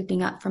iron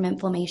creeping up from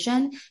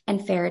inflammation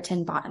and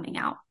ferritin bottoming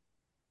out.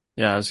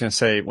 Yeah, I was going to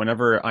say,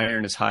 whenever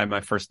iron is high, my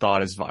first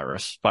thought is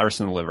virus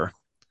in the liver.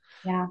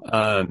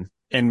 Yeah.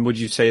 And would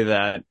you say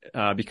that,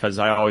 because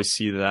I always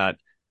see that,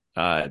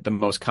 the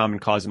most common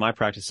cause in my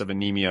practice of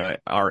anemia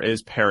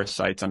is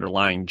parasites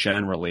underlying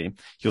generally.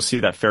 You'll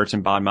see that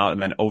ferritin bottom out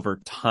and then over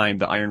time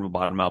the iron will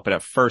bottom out. But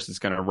at first it's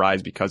going to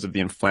rise because of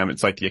the inflammation.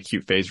 It's like the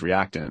acute phase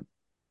reactant.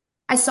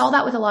 I saw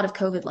that with a lot of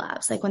COVID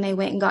labs. Like when they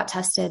went and got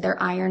tested,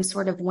 their iron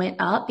sort of went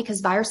up because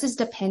viruses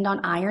depend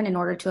on iron in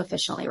order to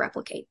efficiently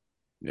replicate.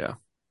 Yeah.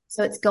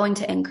 So it's going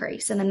to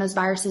increase. And then those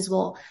viruses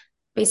will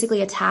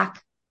basically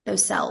attack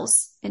those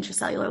cells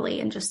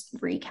intracellularly and just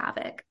wreak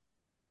havoc.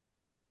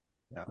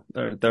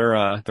 Yeah,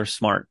 they're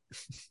smart,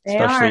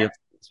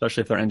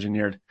 especially if they're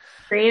engineered.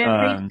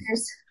 Creative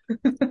creatures.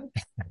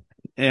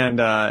 And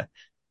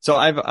so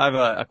I've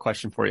a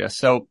question for you.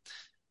 So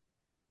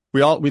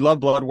we love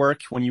blood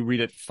work when you read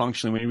it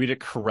functionally, when you read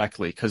it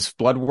correctly, because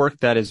blood work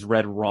that is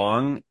read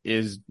wrong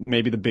is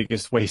maybe the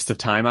biggest waste of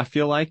time, I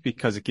feel like,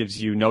 because it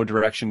gives you no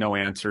direction, no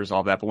answers,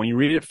 all that. But when you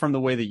read it from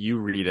the way that you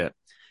read it,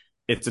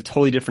 it's a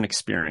totally different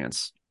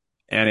experience.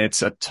 And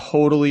it's a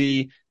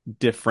totally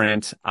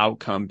different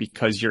outcome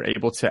because you're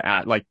able to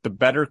add, like, the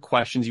better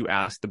questions you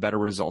ask, the better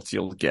results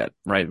you'll get,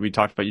 right? You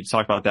talked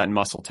about that in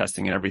muscle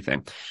testing and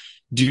everything.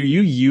 Do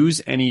you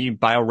use any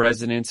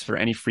bioresonance or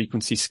any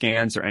frequency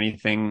scans or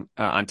anything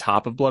on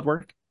top of blood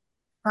work?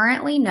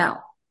 Currently, no.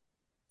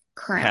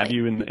 Have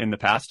you in the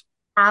past?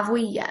 Have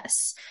we?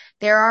 Yes.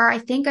 There are, I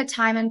think, a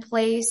time and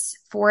place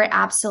for it.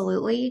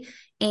 Absolutely.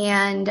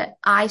 And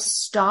I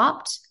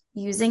stopped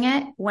using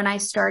it when I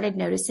started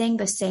noticing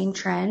the same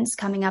trends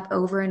coming up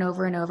over and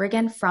over and over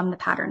again from the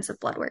patterns of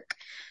blood work.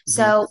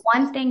 So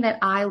one thing that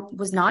I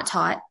was not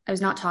taught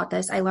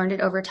this, I learned it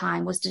over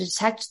time, was to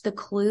detect the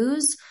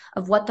clues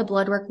of what the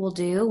blood work will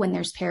do when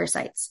there's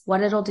parasites,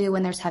 what it'll do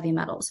when there's heavy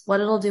metals, what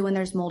it'll do when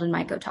there's mold and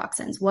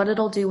mycotoxins, what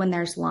it'll do when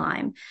there's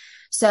Lyme.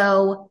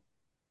 So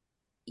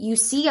you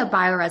see a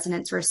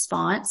bioresonance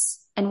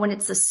response, and when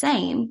it's the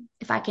same,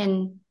 if I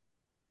can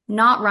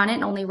not run it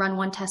and only run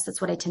one test,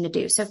 that's what I tend to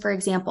do. So for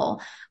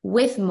example,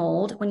 with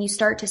mold, when you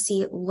start to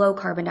see low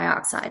carbon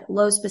dioxide,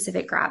 low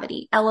specific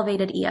gravity,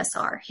 elevated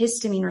ESR,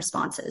 histamine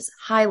responses,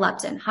 high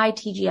leptin, high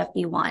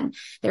TGFB1,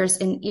 there's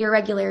an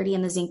irregularity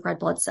in the zinc red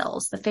blood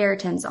cells, the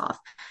ferritin's off.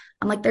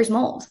 I'm like, there's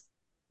mold.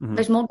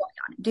 There's mold going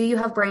on. Do you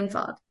have brain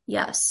fog?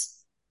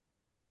 Yes.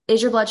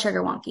 Is your blood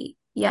sugar wonky?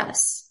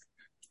 Yes.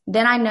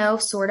 Then I know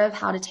sort of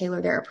how to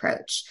tailor their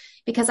approach.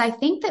 Because I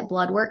think that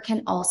blood work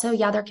can also,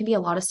 there can be a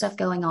lot of stuff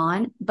going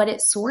on, but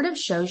it sort of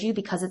shows you,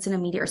 because it's an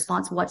immediate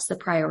response, what's the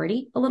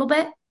priority a little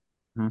bit.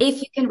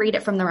 If you can read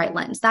it from the right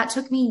lens. That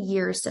took me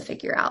years to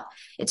figure out.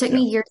 It took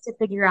me years to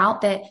figure out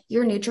that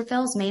your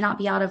neutrophils may not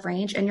be out of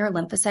range and your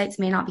lymphocytes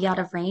may not be out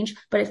of range.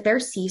 But if they're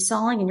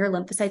seesawing and your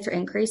lymphocytes are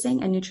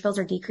increasing and neutrophils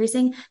are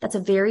decreasing, that's a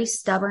very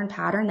stubborn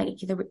pattern that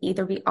can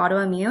either be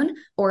autoimmune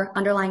or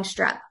underlying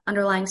strep,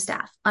 underlying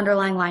staph,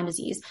 underlying Lyme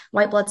disease.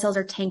 White blood cells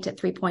are tanked at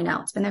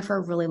 3.0. It's been there for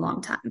a really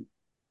long time.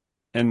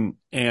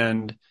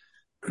 And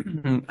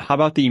how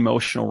about the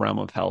emotional realm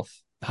of health?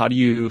 How do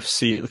you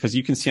see, because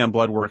you can see on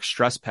blood work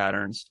stress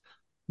patterns,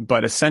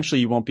 but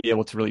essentially you won't be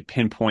able to really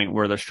pinpoint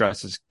where the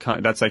stress is.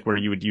 That's like where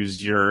you would use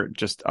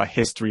just a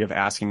history of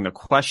asking the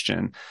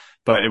question,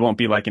 but it won't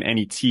be like an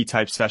NET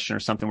type session or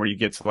something where you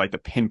get to like the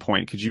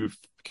pinpoint. Could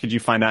you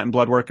find that in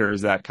blood work, or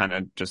is that kind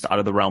of just out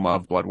of the realm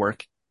of blood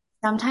work?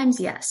 Sometimes,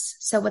 yes.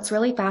 So what's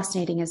really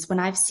fascinating is when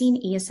I've seen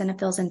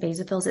eosinophils and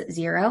basophils at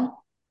 0,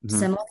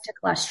 similar to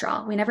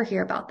cholesterol, we never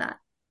hear about that.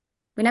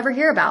 We never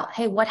hear about,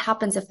 hey, what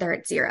happens if they're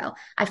at 0?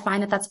 I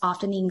find that that's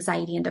often the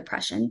anxiety and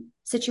depression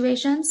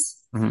situations.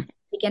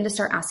 Begin to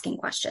start asking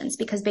questions,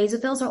 because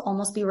basophils will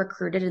almost be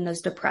recruited in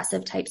those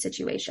depressive type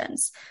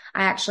situations.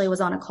 I actually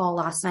was on a call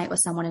last night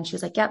with someone and she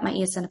was like, yep, my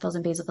eosinophils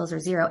and basophils are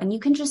 0. And you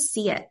can just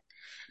see it.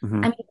 I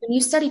mean, when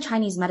you study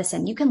Chinese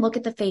medicine, you can look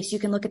at the face, you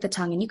can look at the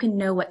tongue, and you can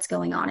know what's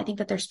going on. I think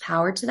that there's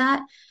power to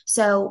that.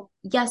 So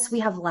yes, we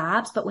have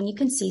labs, but when you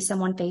can see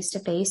someone face to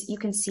face, you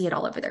can see it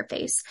all over their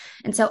face.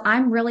 And so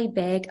I'm really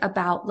big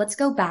about, let's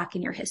go back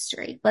in your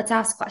history. Let's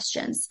ask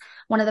questions.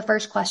 One of the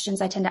first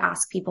questions I tend to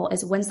ask people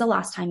is, when's the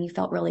last time you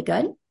felt really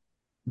good?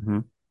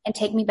 And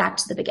take me back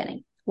to the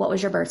beginning. What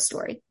was your birth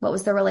story? What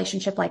was the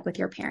relationship like with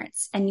your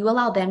parents? And you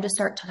allow them to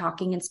start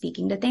talking and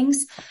speaking to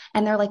things.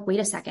 And they're like,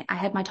 wait a second. I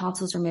had my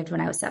tonsils removed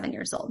when I was 7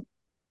 years old.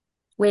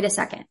 Wait a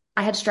second.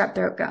 I had strep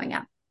throat growing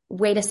up.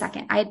 Wait a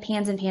second. I had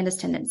PANS and PANDAS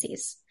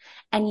tendencies.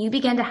 And you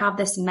begin to have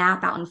this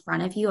map out in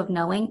front of you of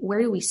knowing,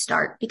 where do we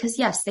start? Because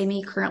yes, they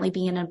may currently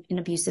be in an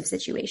abusive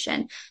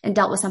situation and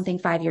dealt with something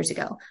 5 years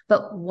ago,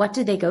 but what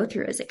did they go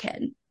through as a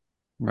kid?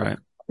 Right.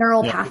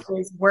 Neural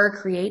pathways were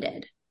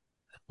created.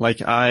 Like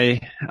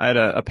I had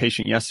a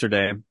patient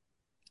yesterday,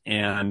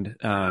 and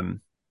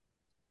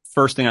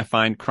first thing I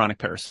find, chronic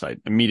parasite,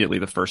 immediately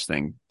the first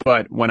thing.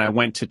 But when I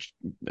went to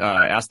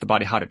ask the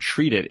body how to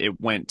treat it,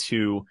 it went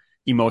to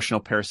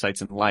emotional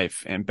parasites in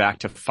life and back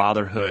to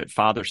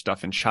father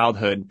stuff in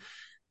childhood.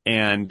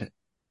 And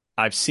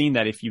I've seen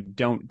that if you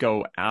don't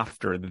go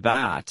after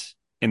that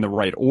in the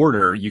right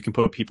order, you can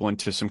put people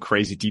into some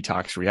crazy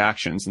detox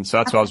reactions. And so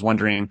that's what I was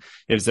wondering,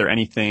 is there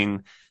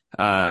anything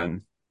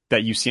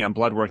that you see on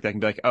blood work that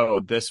can be like, oh,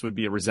 this would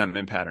be a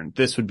resentment pattern.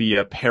 This would be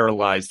a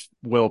paralyzed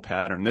will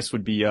pattern. This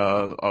would be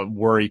a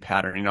worry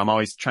pattern. You know, I'm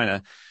always trying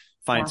to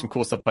find some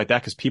cool stuff like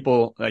that, because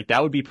people like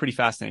that would be pretty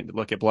fascinating to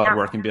look at blood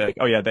work and be like,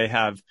 oh yeah, they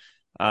have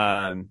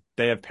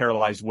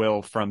paralyzed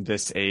will from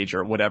this age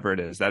or whatever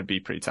it is. That'd be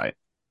pretty tight.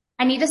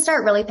 I need to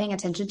start really paying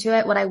attention to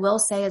it. What I will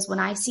say is, when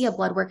I see a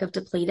blood work of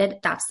depleted,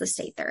 that's the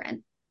state they're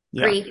in.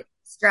 Grief,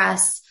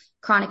 stress,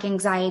 chronic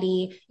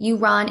anxiety. You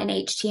run an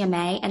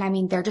HTMA, and I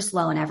mean, they're just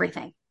low in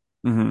everything.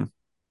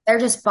 They're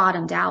just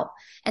bottomed out.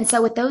 And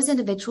so with those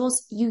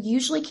individuals, you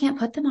usually can't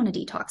put them on a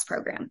detox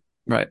program.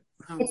 Right.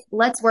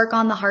 Let's work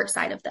on the heart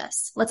side of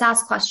this. Let's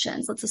ask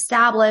questions. Let's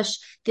establish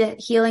the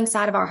healing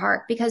side of our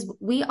heart, because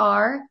we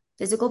are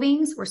physical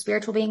beings, we're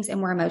spiritual beings,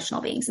 and we're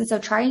emotional beings. And so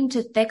trying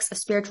to fix a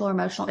spiritual or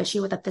emotional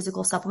issue with a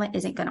physical supplement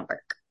isn't going to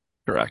work.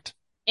 Correct.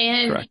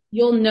 And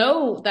you'll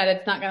know that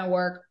it's not going to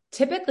work.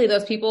 Typically,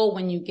 those people,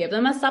 when you give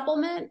them a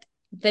supplement,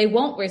 they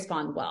won't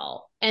respond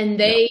well.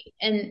 And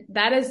and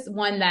that is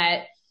one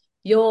that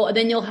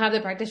you'll have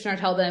the practitioner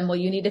tell them, well,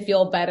 you need to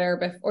feel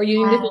better or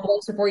you need to feel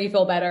worse before you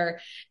feel better.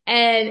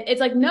 And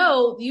it's like,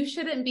 no, you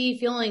shouldn't be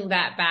feeling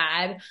that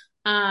bad.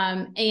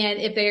 And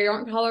if they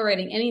aren't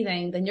tolerating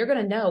anything, then you're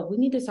going to know we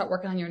need to start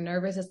working on your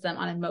nervous system,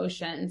 on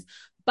emotions.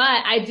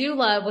 But I do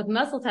love with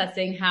muscle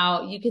testing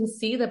how you can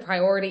see the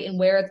priority and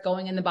where it's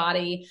going in the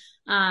body,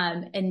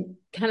 and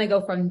kind of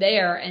go from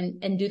there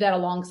and do that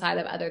alongside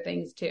of other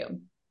things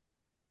too.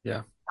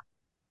 Yeah.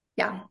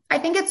 I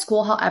think it's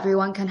cool how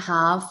everyone can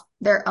have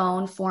their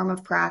own form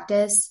of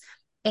practice,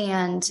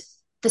 and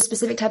the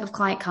specific type of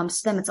client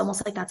comes to them. It's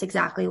almost like that's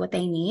exactly what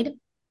they need.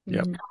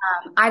 Yep.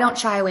 I don't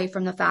shy away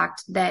from the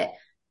fact that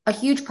a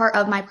huge part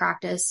of my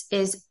practice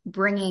is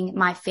bringing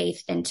my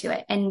faith into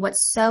it. And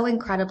what's so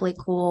incredibly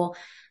cool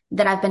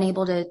that I've been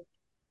able to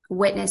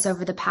witness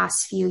over the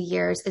past few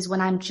years is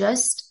when I'm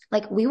just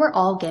like, we were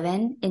all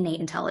given innate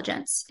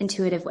intelligence,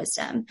 intuitive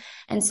wisdom.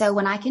 And so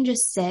when I can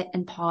just sit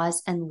and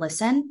pause and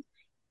listen,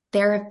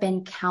 there have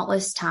been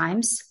countless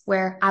times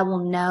where I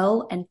will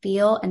know and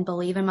feel and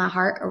believe in my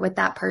heart or with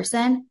that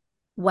person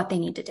what they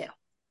need to do.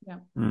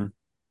 Yeah.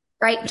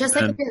 Right. Just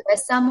like if you're with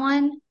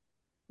someone,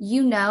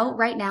 you know,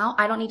 right now,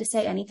 I don't need to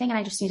say anything and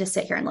I just need to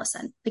sit here and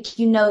listen. Like,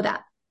 you know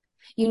that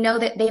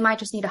they might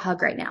just need a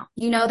hug right now.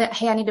 You know that,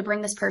 hey, I need to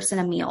bring this person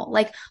a meal.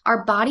 Like,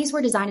 our bodies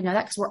were designed to know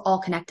that because we're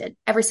all connected.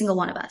 Every single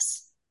one of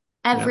us.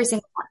 Every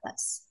single one of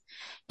us.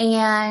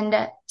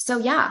 And so,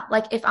 yeah,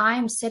 like if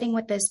I'm sitting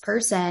with this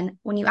person,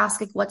 when you ask,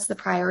 like, what's the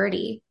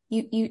priority?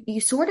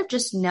 You sort of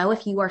just know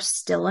if you are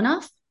still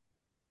enough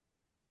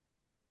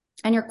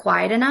and you're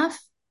quiet enough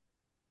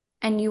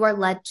and you are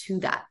led to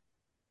that.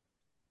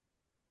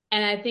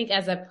 And I think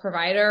as a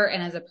provider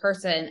and as a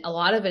person, a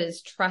lot of it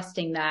is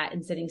trusting that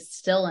and sitting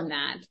still in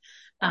that.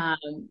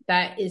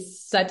 That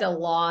is such a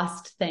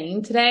lost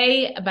thing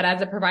today. But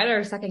as a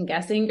provider, second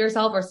guessing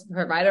yourself, or a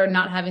provider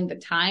not having the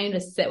time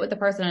to sit with the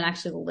person and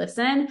actually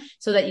listen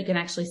so that you can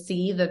actually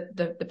see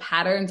the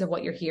patterns of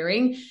what you're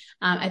hearing.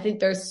 I think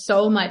there's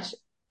so much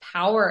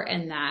power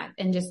in that,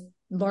 and just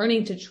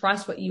learning to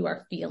trust what you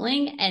are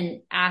feeling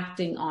and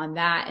acting on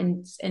that,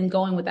 and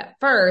going with that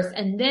first,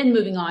 and then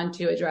moving on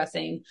to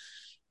addressing,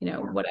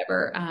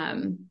 whatever,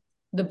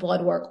 the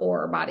blood work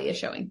or body is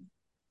showing.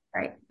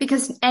 Right.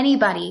 Because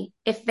anybody,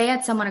 if they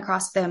had someone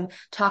across them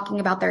talking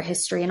about their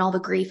history and all the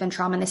grief and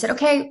trauma, and they said,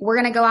 okay, we're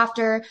going to go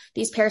after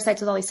these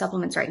parasites with all these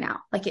supplements right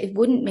now. Like, it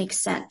wouldn't make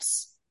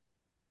sense.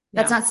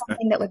 That's not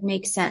something that would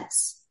make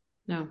sense.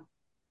 No,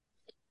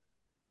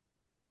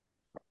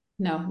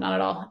 not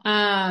at all.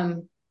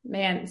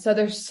 Man, so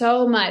there's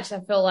so much I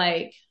feel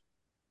like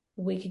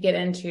we could get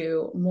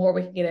into, more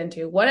we could get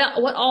into. What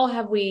all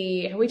have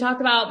we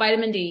talked about?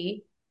 Vitamin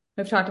D.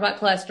 We've talked about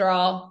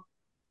cholesterol.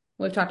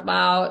 We've talked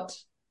about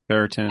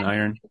ferritin,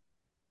 iron.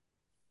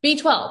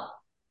 B12.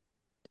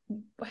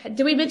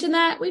 Did we mention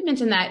that? We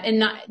mentioned that.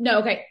 And no,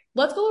 okay.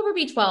 Let's go over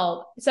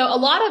B12. So a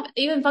lot of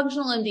even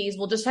functional MDs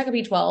will just check a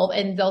B12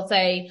 and they'll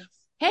say,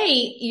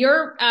 hey,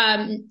 you're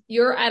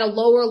at a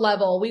lower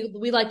level.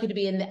 We like you to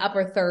be in the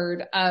upper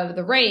third of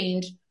the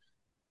range,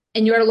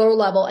 and you're at a lower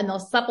level, and they'll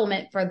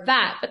supplement for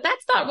that. But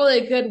that's not really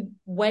a good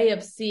way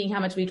of seeing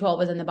how much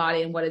B12 is in the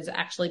body and what is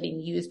actually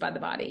being used by the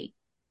body.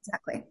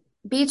 Exactly.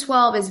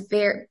 B12 is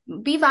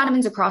B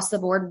vitamins across the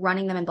board,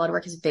 running them in blood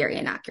work is very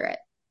inaccurate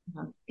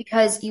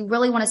because you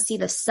really want to see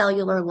the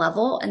cellular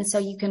level. And so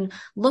you can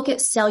look at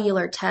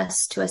cellular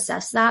tests to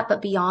assess that.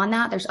 But beyond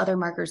that, there's other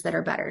markers that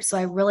are better. So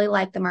I really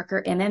like the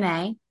marker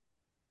MMA.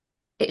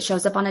 It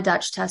shows up on a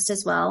Dutch test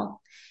as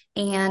well.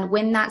 And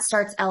when that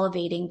starts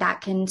elevating,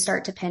 that can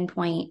start to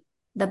pinpoint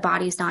the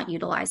body's not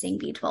utilizing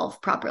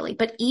B12 properly.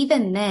 But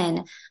even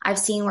then, I've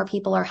seen where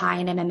people are high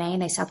in MMA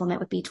and they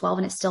supplement with B12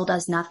 and it still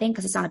does nothing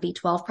because it's not a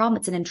B12 problem.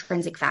 It's an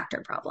intrinsic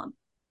factor problem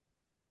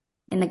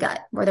in the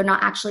gut where they're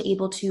not actually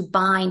able to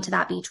bind to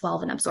that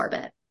B12 and absorb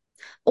it.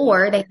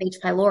 Or they have H.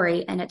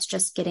 pylori and it's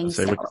just getting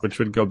which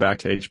would go back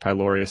to H.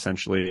 pylori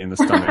essentially in the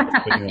stomach,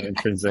 an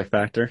intrinsic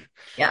factor.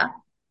 Yeah.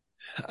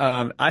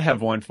 I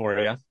have one for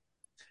you.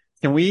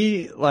 Can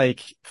we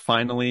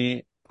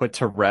finally put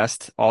to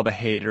rest all the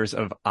haters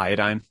of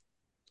iodine?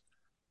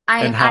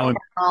 I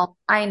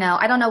know.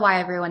 I don't know why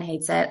everyone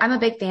hates it. I'm a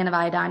big fan of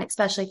iodine,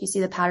 especially if you see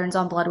the patterns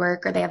on blood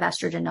work or they have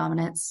estrogen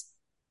dominance.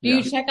 Do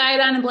you check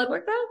iodine in blood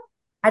work though?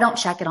 I don't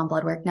check it on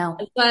blood work, no.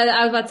 But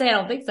I was about to say, I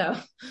don't think so.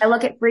 I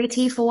look at free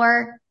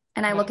T4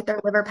 and I look at their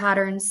liver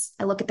patterns.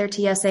 I look at their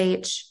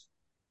TSH.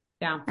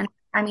 Yeah. And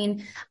I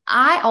mean,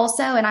 I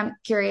also, and I'm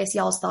curious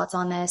y'all's thoughts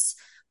on this,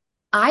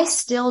 I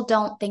still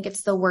don't think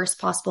it's the worst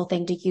possible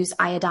thing to use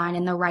iodine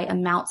in the right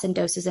amounts and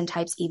doses and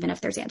types, even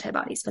if there's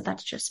antibodies, but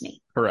that's just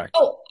me. Correct.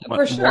 Oh,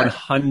 for sure.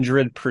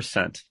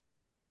 100%.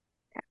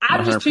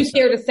 I'm just too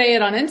scared to say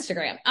it on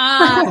Instagram.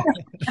 I'm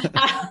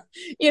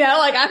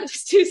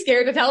just too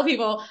scared to tell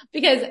people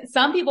because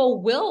some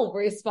people will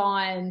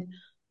respond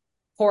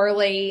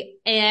poorly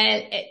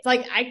and it's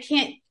like, I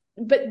can't,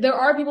 but there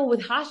are people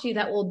with Hashi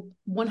that will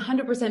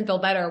 100% feel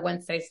better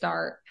once they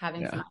start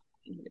having some.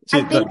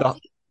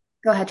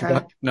 Go ahead,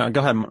 Charlie. No,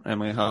 go ahead,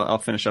 Emily. I'll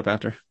finish up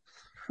after.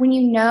 When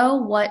you know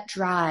what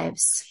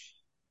drives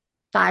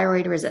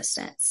thyroid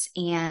resistance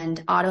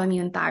and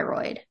autoimmune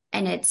thyroid,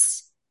 and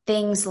it's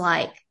things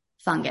like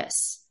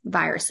fungus,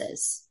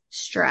 viruses,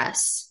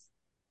 stress,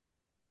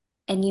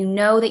 and you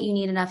know that you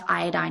need enough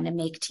iodine to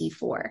make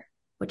T4,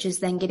 which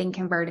is then getting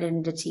converted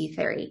into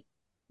T3,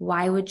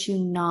 why would you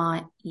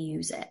not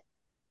use it?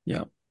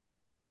 Yeah.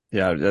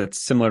 Yeah, that's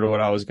similar to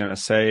what I was going to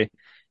say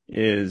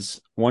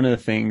is one of the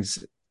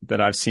things that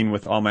I've seen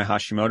with all my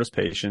Hashimoto's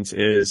patients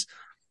is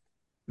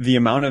the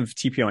amount of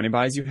TPO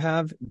antibodies you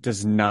have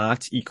does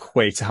not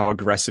equate to how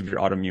aggressive your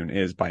autoimmune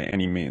is by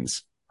any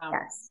means. Wow.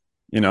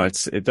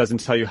 Yes. It doesn't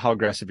tell you how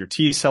aggressive your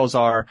T cells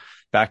are.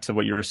 Back to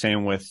what you were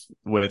saying with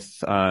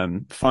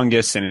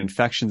fungus and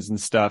infections and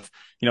stuff.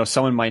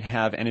 Someone might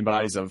have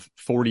antibodies of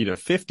 40 to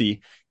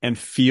 50 and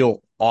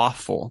feel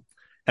awful.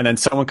 And then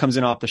someone comes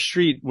in off the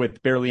street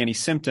with barely any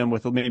symptom,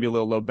 with maybe a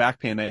little low back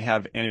pain. They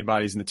have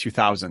antibodies in the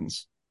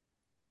 2000s.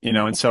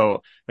 And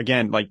so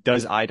again, like,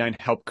 does iodine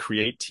help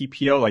create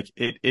TPO? Like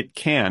it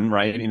can,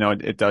 right?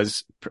 It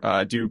does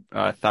do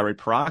thyroid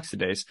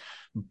peroxidase,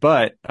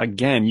 but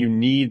again, you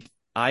need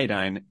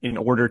iodine in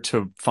order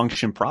to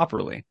function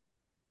properly.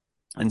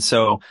 And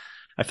so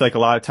I feel like a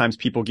lot of times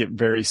people get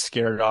very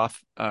scared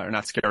off, or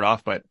not scared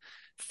off, but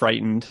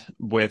frightened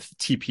with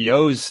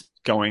TPOs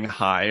going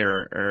high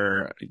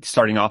or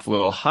starting off a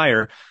little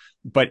higher.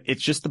 But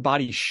it's just the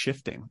body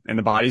shifting, and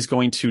the body's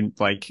going to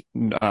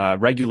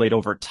regulate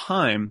over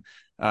time.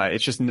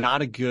 It's just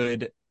not a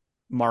good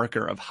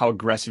marker of how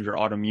aggressive your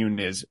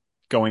autoimmune is,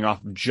 going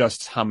off of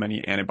just how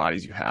many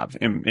antibodies you have,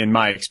 in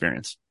my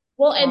experience.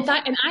 Well,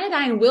 and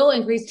iodine will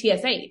increase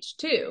TSH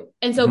too.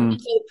 And so,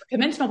 so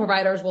conventional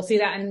providers will see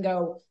that and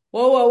go,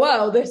 whoa, whoa,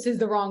 whoa, this is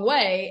the wrong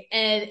way.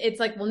 And it's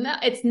like, well, no,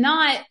 it's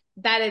not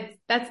that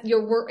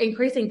we're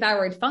increasing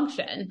thyroid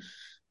function.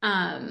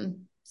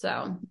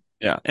 So.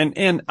 Yeah.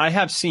 And I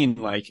have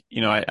seen, I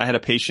had a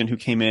patient who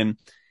came in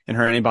and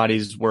her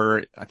antibodies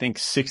were, I think,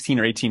 16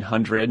 or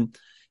 1800.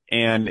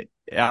 And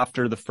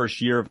after the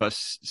first year of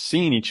us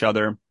seeing each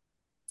other,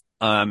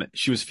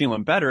 she was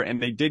feeling better,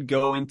 and they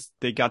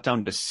got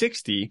down to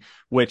 60,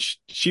 which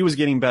she was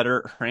getting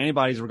better. Her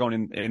antibodies were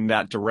going in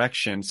that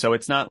direction. So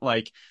it's not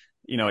like,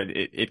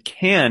 it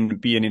can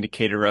be an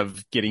indicator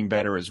of getting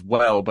better as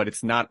well, but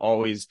it's not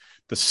always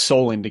the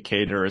sole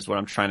indicator, is what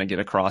I'm trying to get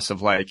across,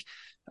 of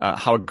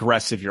how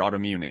aggressive your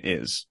autoimmune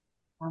is.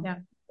 Yeah.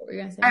 What were you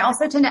gonna say? I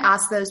also tend to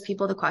ask those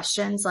people the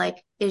questions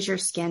like, is your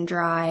skin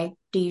dry?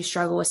 Do you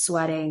struggle with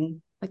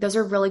sweating? Like, those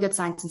are really good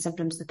signs and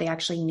symptoms that they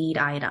actually need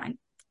iodine.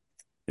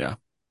 Yeah,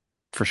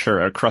 for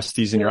sure.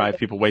 Crusties in your eye. If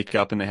people wake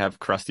up and they have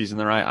crusties in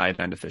their eye,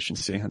 iodine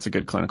deficiency. That's a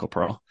good clinical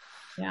pearl.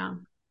 Yeah.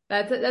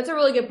 That's a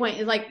really good point.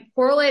 Is like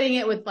correlating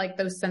it with like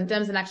those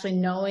symptoms and actually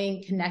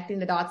connecting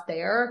the dots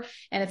there.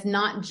 And it's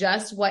not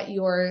just what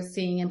you're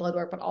seeing in blood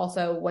work, but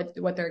also what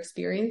they're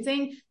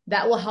experiencing.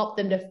 That will help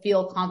them to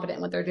feel confident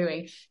in what they're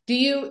doing. Do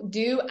you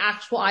do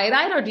actual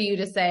iodine, or do you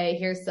just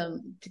say,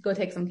 go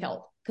take some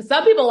kelp? Because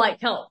some people like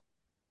kelp.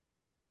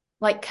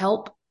 Like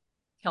kelp?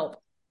 Kelp.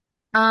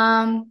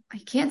 I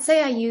can't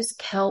say I use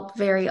kelp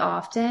very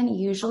often.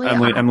 Usually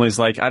Emily's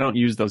like, I don't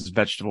use those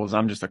vegetables.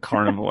 I'm just a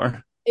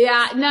carnivore.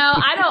 Yeah, no,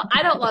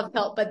 I don't love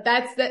kelp, but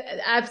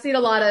I've seen a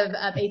lot of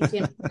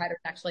HCM providers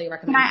actually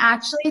recommend. Can I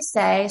actually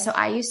say, so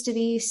I used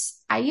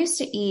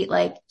to eat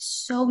like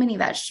so many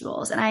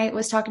vegetables, and I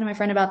was talking to my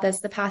friend about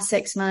this the past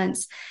 6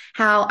 months,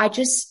 how I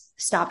just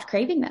stopped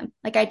craving them.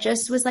 Like, I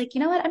just was like,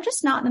 you know what? I'm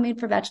just not in the mood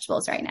for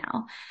vegetables right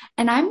now.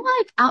 And I'm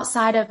like,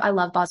 I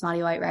love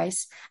basmati white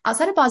rice.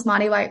 Outside of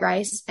basmati white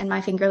rice and my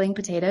fingerling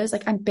potatoes,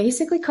 like, I'm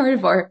basically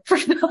carnivore for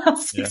the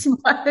last 6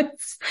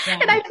 months. Yeah.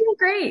 And I feel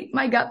great.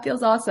 My gut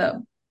feels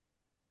awesome.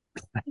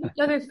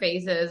 Other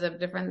phases of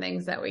different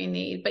things that we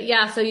need. But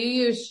yeah, so you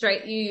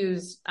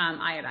use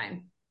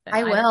iodine.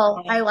 I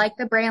will. I like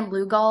the brand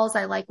Lugol's.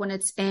 I like when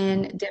it's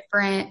in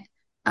different,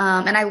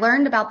 and I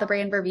learned about the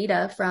brand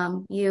Vervita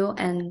from you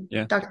and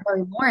Dr.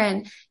 Barry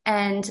Warren,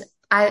 and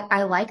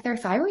I like their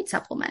thyroid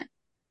supplement.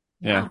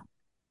 Yeah.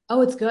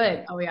 Oh, it's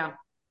good. Oh yeah.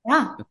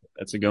 Yeah.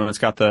 That's a good one. It's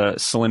got the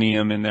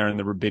selenium in there and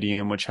the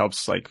rubidium, which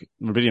helps,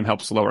 rubidium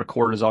helps lower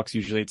cortisol, because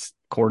usually it's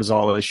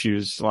cortisol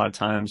issues a lot of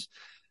times.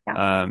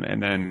 Yeah.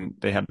 And then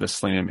they have the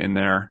selenium in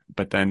there,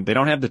 but then they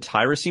don't have the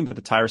tyrosine, but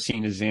the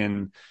tyrosine is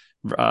in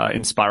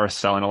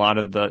Spiracell, and a lot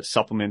of the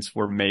supplements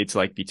were made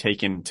to be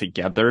taken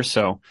together.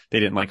 So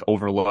they didn't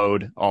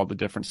overload all the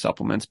different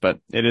supplements, but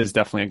it is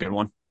definitely a good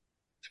one.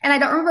 And I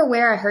don't remember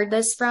where I heard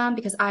this from,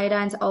 because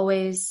iodine's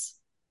always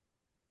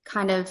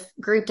kind of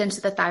grouped into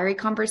the thyroid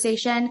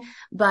conversation.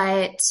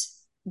 But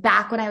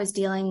back when I was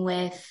dealing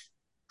with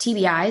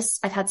TBIs,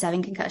 I've had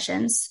 7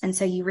 concussions. And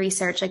so you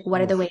research,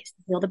 what are the ways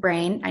to heal the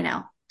brain? I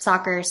know,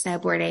 soccer,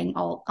 snowboarding,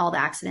 all the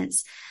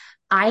accidents.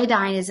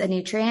 Iodine is a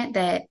nutrient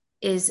that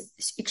is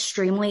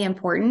extremely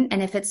important.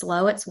 And if it's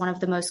low, it's one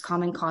of the most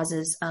common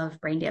causes of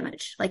brain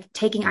damage.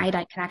 Taking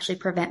iodine can actually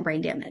prevent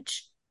brain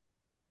damage.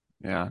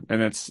 Yeah.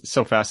 And it's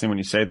so fascinating when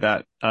you say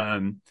that.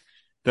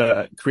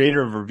 The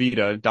creator of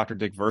Vervita, Dr.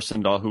 Dick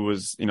Versendahl, who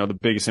was, the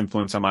biggest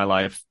influence on my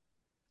life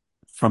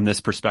from this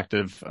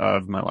perspective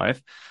of my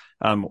life,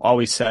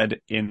 always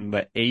said in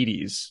the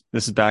 80s,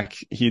 this is back,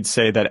 he'd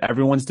say that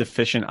everyone's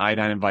deficient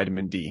iodine and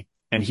vitamin D,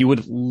 and he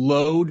would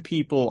load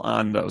people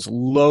on those,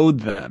 load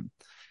them.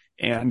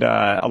 And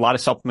a lot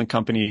of supplement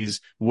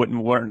companies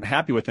weren't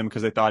happy with him,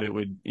 because they thought it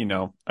would,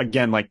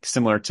 again,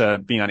 similar to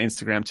being on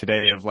Instagram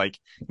today of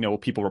will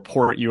people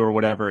report you or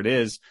whatever it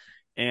is.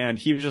 And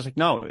he was just like,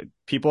 no,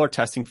 people are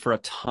testing for a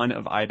ton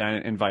of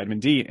iodine and vitamin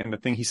D. And the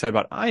thing he said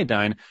about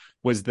iodine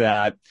was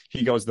that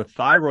he goes, the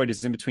thyroid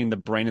is in between the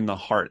brain and the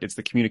heart. It's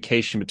the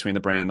communication between the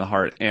brain and the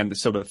heart. And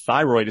so the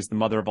thyroid is the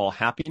mother of all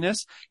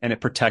happiness, and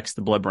it protects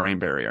the blood-brain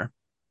barrier.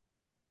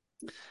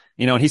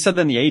 And he said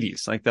that in the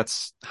 80s, like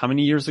that's how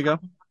many years ago?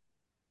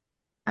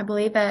 I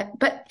believe it.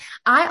 But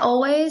I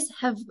always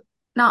have,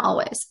 not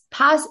always,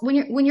 past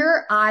when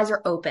your eyes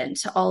are open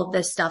to all of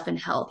this stuff in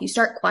health, you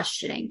start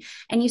questioning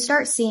and you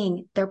start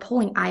seeing they're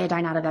pulling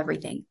iodine out of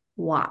everything.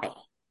 Why?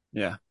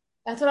 Yeah.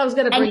 That's what I was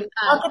going to bring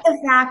up. Look at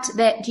the fact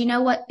that, do you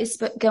know what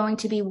is going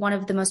to be one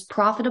of the most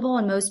profitable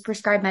and most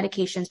prescribed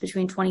medications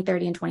between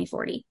 2030 and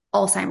 2040?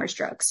 Alzheimer's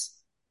drugs.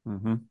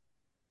 Mm-hmm.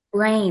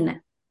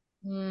 Brain.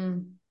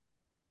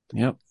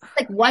 Yep.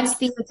 Like, what's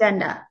the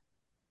agenda?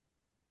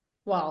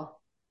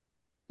 Well,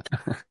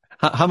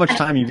 how much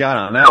time you got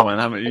on that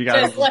one? You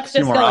got a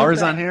few more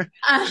hours on here?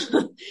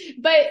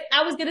 But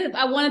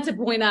I wanted to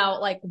point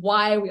out like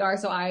why we are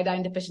so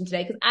iodine deficient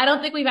today, because I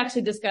don't think we've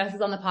actually discussed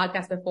this on the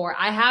podcast before.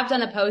 I have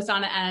done a post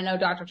on it, and I know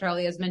Dr.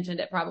 Charlie has mentioned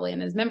it probably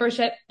in his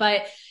membership,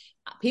 but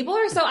people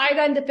are so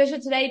iodine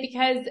deficient today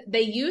because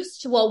they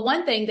used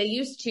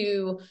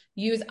to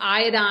use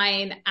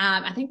iodine,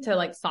 I think to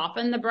like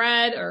soften the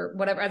bread or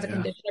whatever as a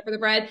conditioner for the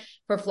bread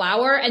for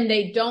flour. And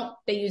they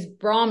use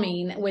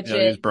bromine,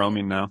 they use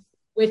bromine now,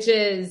 which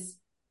is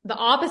the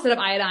opposite of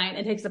iodine.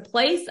 It takes the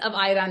place of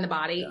iodine in the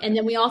body. Yeah. And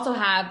then we also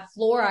have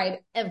fluoride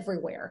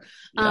everywhere.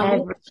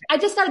 I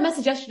just got a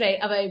message yesterday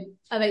of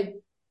a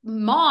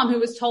mom who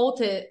was told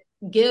to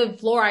give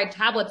fluoride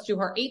tablets to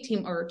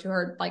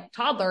her like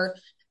toddler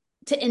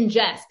to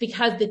ingest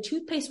because the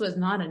toothpaste was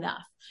not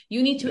enough.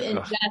 You need to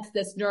ingest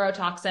this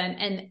neurotoxin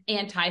and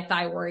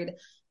anti-thyroid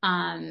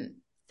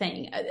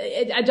thing.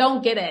 I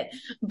don't get it.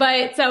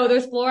 But so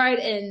there's fluoride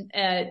in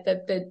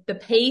the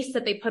paste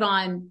that they put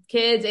on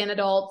kids and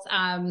adults.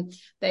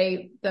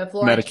 The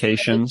fluoride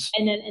medications,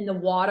 and then in the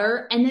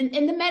water, and then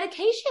in the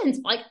medications,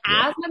 like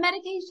asthma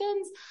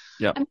medications.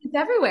 Yep. I mean, it's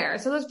everywhere.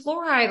 So there's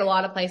fluoride a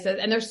lot of places,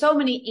 and there's so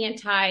many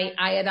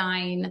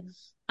anti-iodine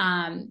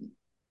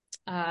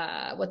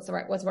what's the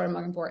word I'm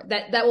looking for?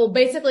 That will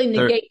basically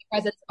negate the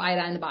presence of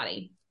iodine in the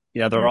body.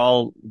 Yeah,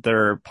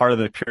 they're part of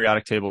the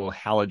periodic table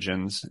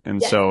halogens.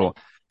 And so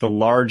the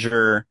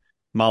larger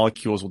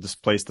molecules will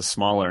displace the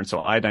smaller. And so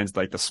iodine's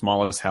like the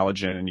smallest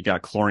halogen, and you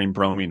got chlorine,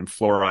 bromine, and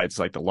fluoride's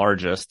like the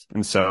largest.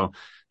 And so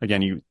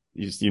again, you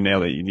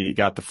nailed it. You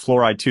got the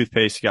fluoride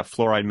toothpaste, you got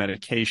fluoride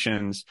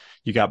medications,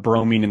 you got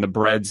bromine in the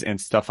breads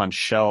and stuff on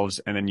shelves.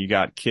 And then you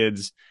got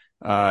kids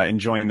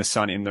enjoying the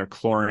sun in their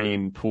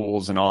chlorine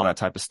pools and all that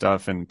type of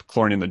stuff, and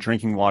chlorine in the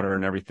drinking water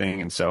and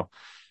everything. And so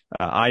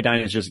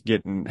iodine is just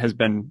has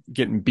been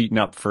getting beaten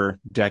up for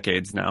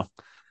decades now.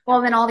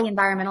 Well, then all the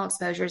environmental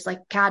exposures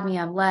like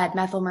cadmium, lead,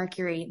 methyl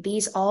mercury,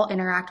 these all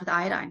interact with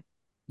iodine.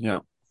 Yeah.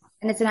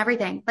 And it's in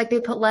everything. Like they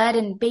put lead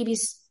in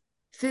babies'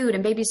 food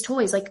and babies'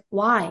 toys. Like,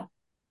 why?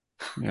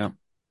 Yeah.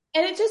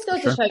 And it just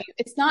goes to show you,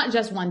 it's not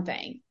just one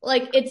thing.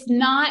 Like it's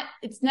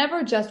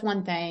never just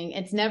one thing.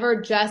 It's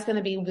never just going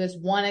to be this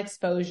one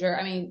exposure.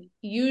 I mean,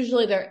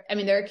 usually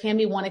there can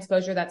be one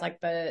exposure that's like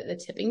the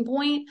tipping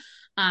point.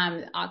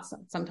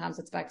 Sometimes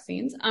it's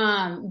vaccines.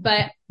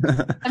 But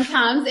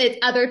sometimes it's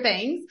other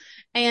things.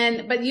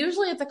 But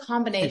usually it's a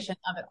combination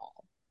of it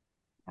all.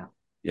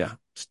 Yeah.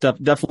 It's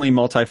definitely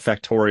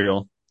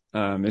multifactorial.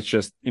 It's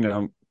just,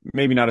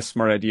 maybe not a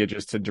smart idea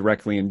just to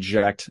directly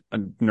inject a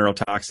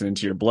neurotoxin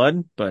into your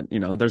blood, but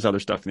there's other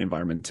stuff in the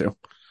environment too.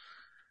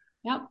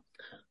 Yep.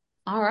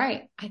 All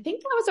right. I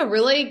think that was a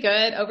really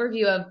good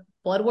overview of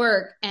blood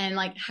work and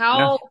like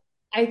how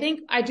I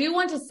think I do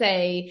want to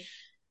say,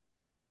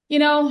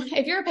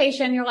 if you're a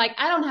patient, you're like,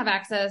 I don't have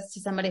access to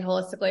somebody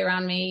holistically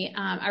around me.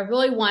 I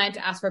really want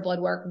to ask for blood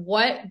work.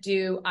 What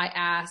do I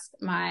ask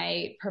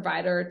my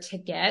provider to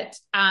get?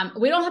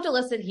 We don't have to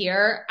list it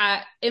here.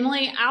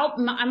 Emily,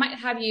 I might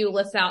have you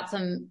list out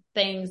some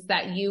things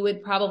that you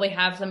would probably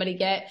have somebody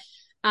get.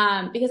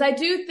 Because I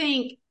do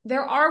think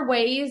there are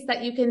ways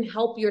that you can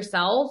help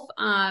yourself,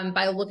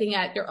 by looking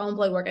at your own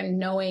blood work and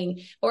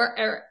knowing,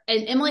 and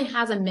Emily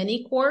has a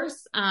mini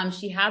course.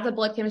 She has a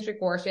blood chemistry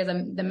course. She has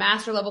the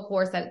master level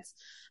course that's,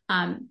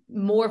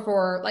 more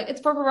for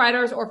it's for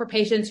providers or for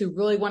patients who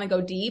really want to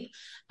go deep.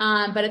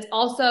 But she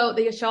also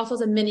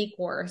has a mini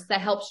course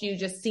that helps you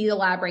just see the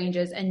lab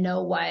ranges and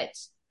know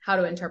how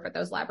to interpret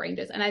those lab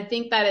ranges. And I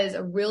think that is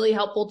a really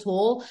helpful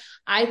tool.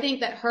 I think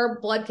that her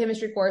blood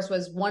chemistry course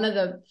was one of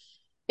the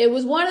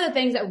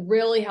things that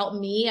really helped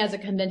me as a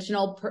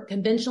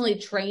conventionally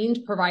trained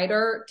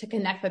provider to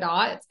connect the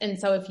dots. And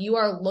so if you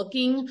are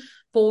looking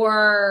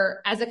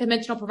as a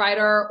conventional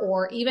provider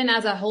or even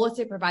as a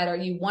holistic provider,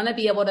 you want to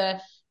be able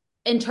to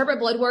interpret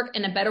blood work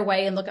in a better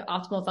way and look at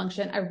optimal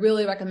function, I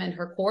really recommend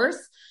her course.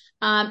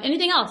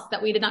 Anything else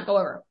that we did not go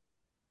over?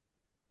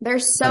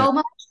 There's so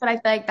much, but I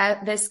feel like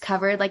that this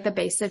covered like the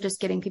base of just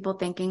getting people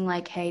thinking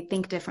like, hey,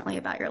 think differently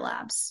about your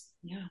labs.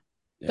 Yeah.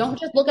 Don't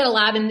just look at a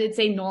lab and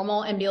say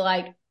normal and be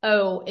like,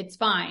 oh, it's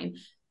fine.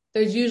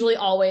 There's usually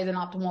always an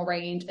optimal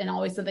range and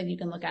always something you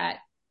can look at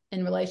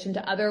in relation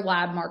to other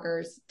lab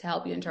markers to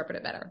help you interpret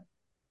it better.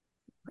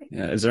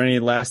 Yeah. Is there any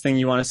last thing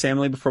you want to say,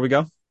 Emily, before we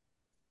go?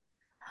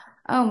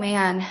 Oh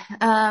man.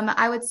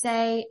 I would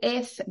say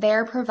if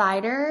their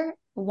provider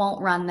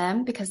won't run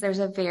them, because there's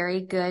a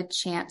very good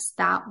chance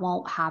that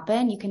won't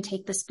happen. You can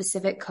take the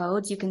specific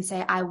codes. You can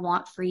say, I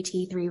want free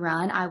T3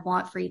 run. I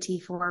want free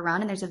T4 run.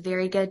 And there's a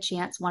very good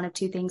chance one of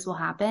two things will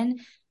happen.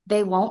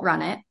 They won't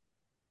run it.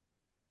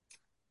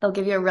 They'll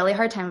give you a really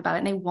hard time about it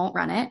and they won't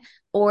run it.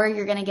 Or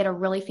you're going to get a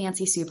really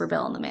fancy super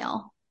bill in the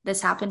mail.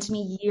 This happened to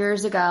me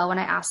years ago when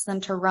I asked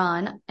them to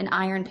run an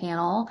iron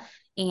panel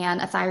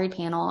and a thyroid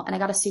panel, and I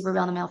got a super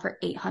bill in the mail for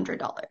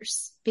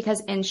 $800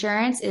 because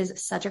insurance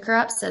is such a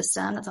corrupt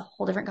system. That's a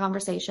whole different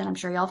conversation. I'm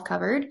sure y'all have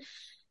covered.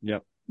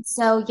 Yep.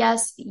 So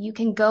yes, you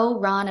can go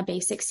run a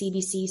basic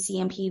CBC,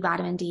 CMP,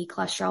 vitamin D,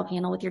 cholesterol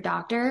panel with your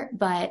doctor.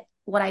 But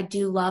what I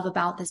do love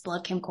about this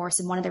blood chem course,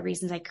 and one of the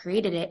reasons I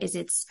created it, is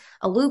it's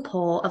a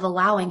loophole of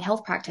allowing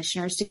health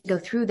practitioners to go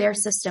through their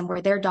system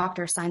where their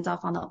doctor signs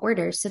off on the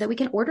orders so that we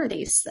can order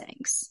these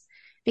things,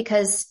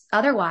 because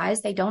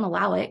otherwise they don't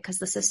allow it because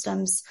the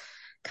system's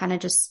kind of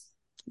just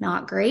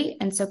not great.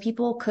 And so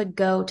people could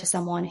go to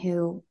someone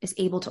who is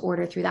able to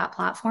order through that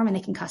platform and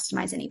they can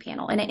customize any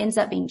panel and it ends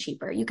up being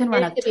cheeper. You can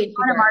run a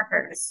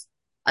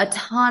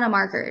ton of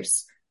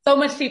markers. So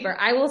much cheaper.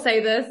 I will say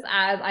this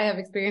as I have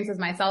experiences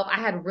myself.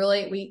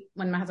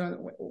 When my husband,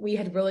 we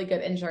had really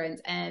good insurance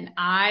and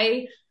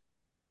I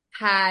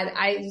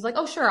was like,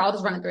 oh, sure, I'll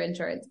just run it through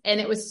insurance. And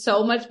it was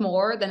so much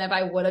more than if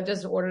I would have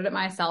just ordered it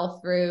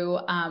myself through,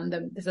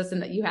 the system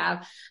that you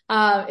have.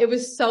 It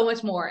was so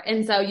much more.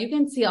 And so you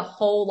can see a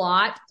whole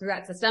lot through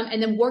that system.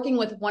 And then working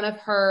with one of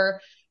her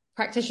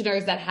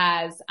practitioners that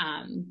has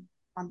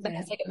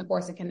taken the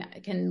course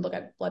and can look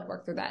at blood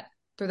work through that.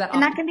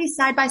 And that can be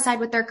side by side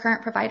with their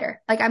current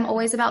provider. Like, I'm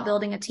always about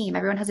building a team.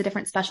 Everyone has a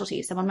different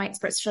specialty. Someone might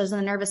specialize in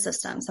the nervous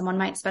system. Someone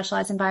might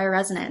specialize in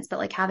bioresonance, but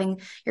like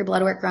having your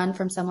blood work run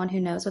from someone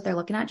who knows what they're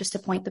looking at, just to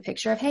point the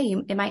picture of, hey,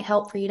 it might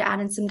help for you to add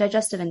in some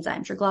digestive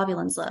enzymes, your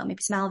globulin's low,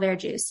 maybe some aloe vera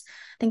juice.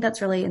 I think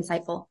that's really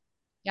insightful.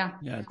 Yeah.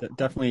 Yeah. That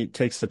definitely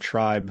takes a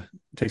tribe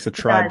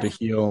to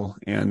heal.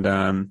 And,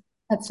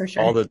 that's for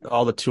sure.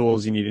 All the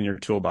tools you need in your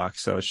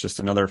toolbox. So it's just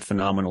another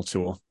phenomenal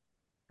tool.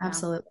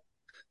 Absolutely.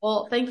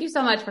 Well, thank you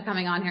so much for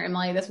coming on here,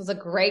 Emily. This was a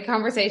great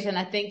conversation.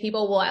 I think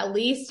people will at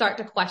least start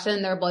to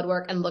question their blood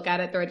work and look at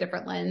it through a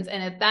different lens.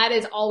 And if that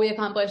is all we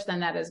accomplish,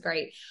 then that is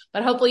great.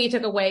 But hopefully you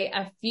took away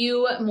a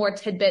few more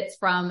tidbits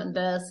from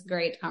this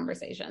great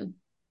conversation.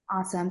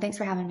 Awesome. Thanks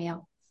for having me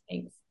out.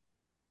 Thanks.